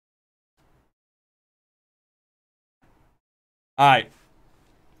 All right.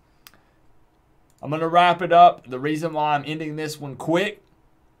 I'm going to wrap it up. The reason why I'm ending this one quick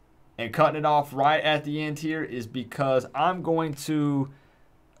and cutting it off right at the end here is because I'm going to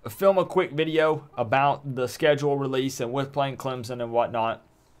film a quick video about the schedule release and with playing Clemson and whatnot.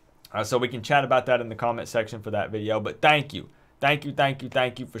 So we can chat about that in the comment section for that video. But thank you. Thank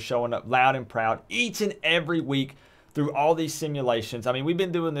you for showing up loud and proud each and every week through all these simulations. I mean, we've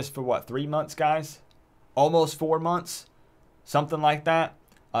been doing this for what, 3 months, guys? Almost 4 months? Something like that.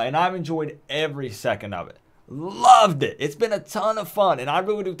 And I've enjoyed every second of it. Loved it. It's been a ton of fun. And I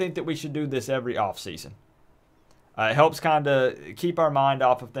really do think that we should do this every offseason. It helps kind of keep our mind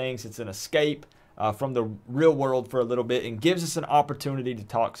off of things. It's an escape from the real world for a little bit and gives us an opportunity to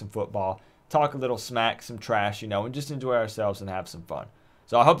talk some football, talk a little smack, some trash, you know, and just enjoy ourselves and have some fun.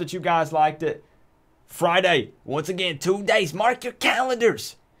 So I hope that you guys liked it. Friday, once again, 2 days. Mark your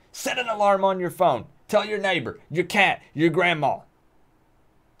calendars. Set an alarm on your phone. Tell your neighbor, your cat, your grandma.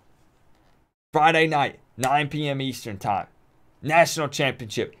 Friday night, 9 p.m. Eastern Time. National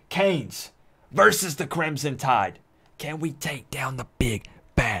Championship. Canes versus the Crimson Tide. Can we take down the big,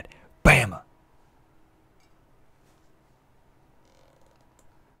 bad Bama?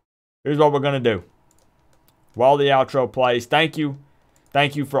 Here's what we're going to do. While the outro plays, thank you.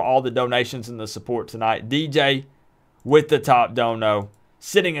 Thank you for all the donations and the support tonight. DJ with the top dono,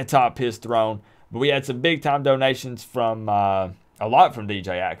 sitting atop his throne. But we had some big-time donations from, a lot from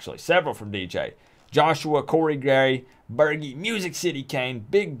DJ, actually. Several from DJ. Joshua, Corey Gary, Bergie, Music City Kane,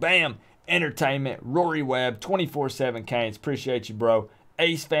 Big Bam Entertainment, Rory Webb, 24/7 Canes. Appreciate you, bro.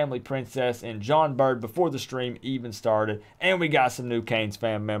 Ace Family Princess, and John Bird before the stream even started. And we got some new Canes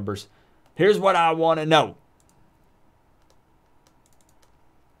fan members. Here's what I want to know.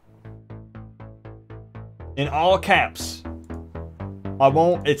 In all caps.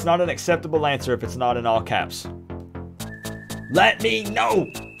 It's not an acceptable answer if it's not in all caps. Let me know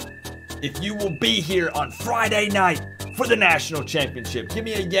if you will be here on Friday night for the national championship. Give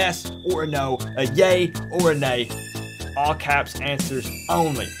me a yes or a no, a yay or a nay. All caps answers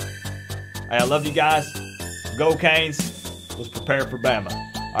only. Hey, I love you guys. Go Canes. Let's prepare for Bama.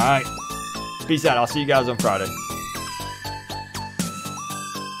 All right. Peace out. I'll see you guys on Friday.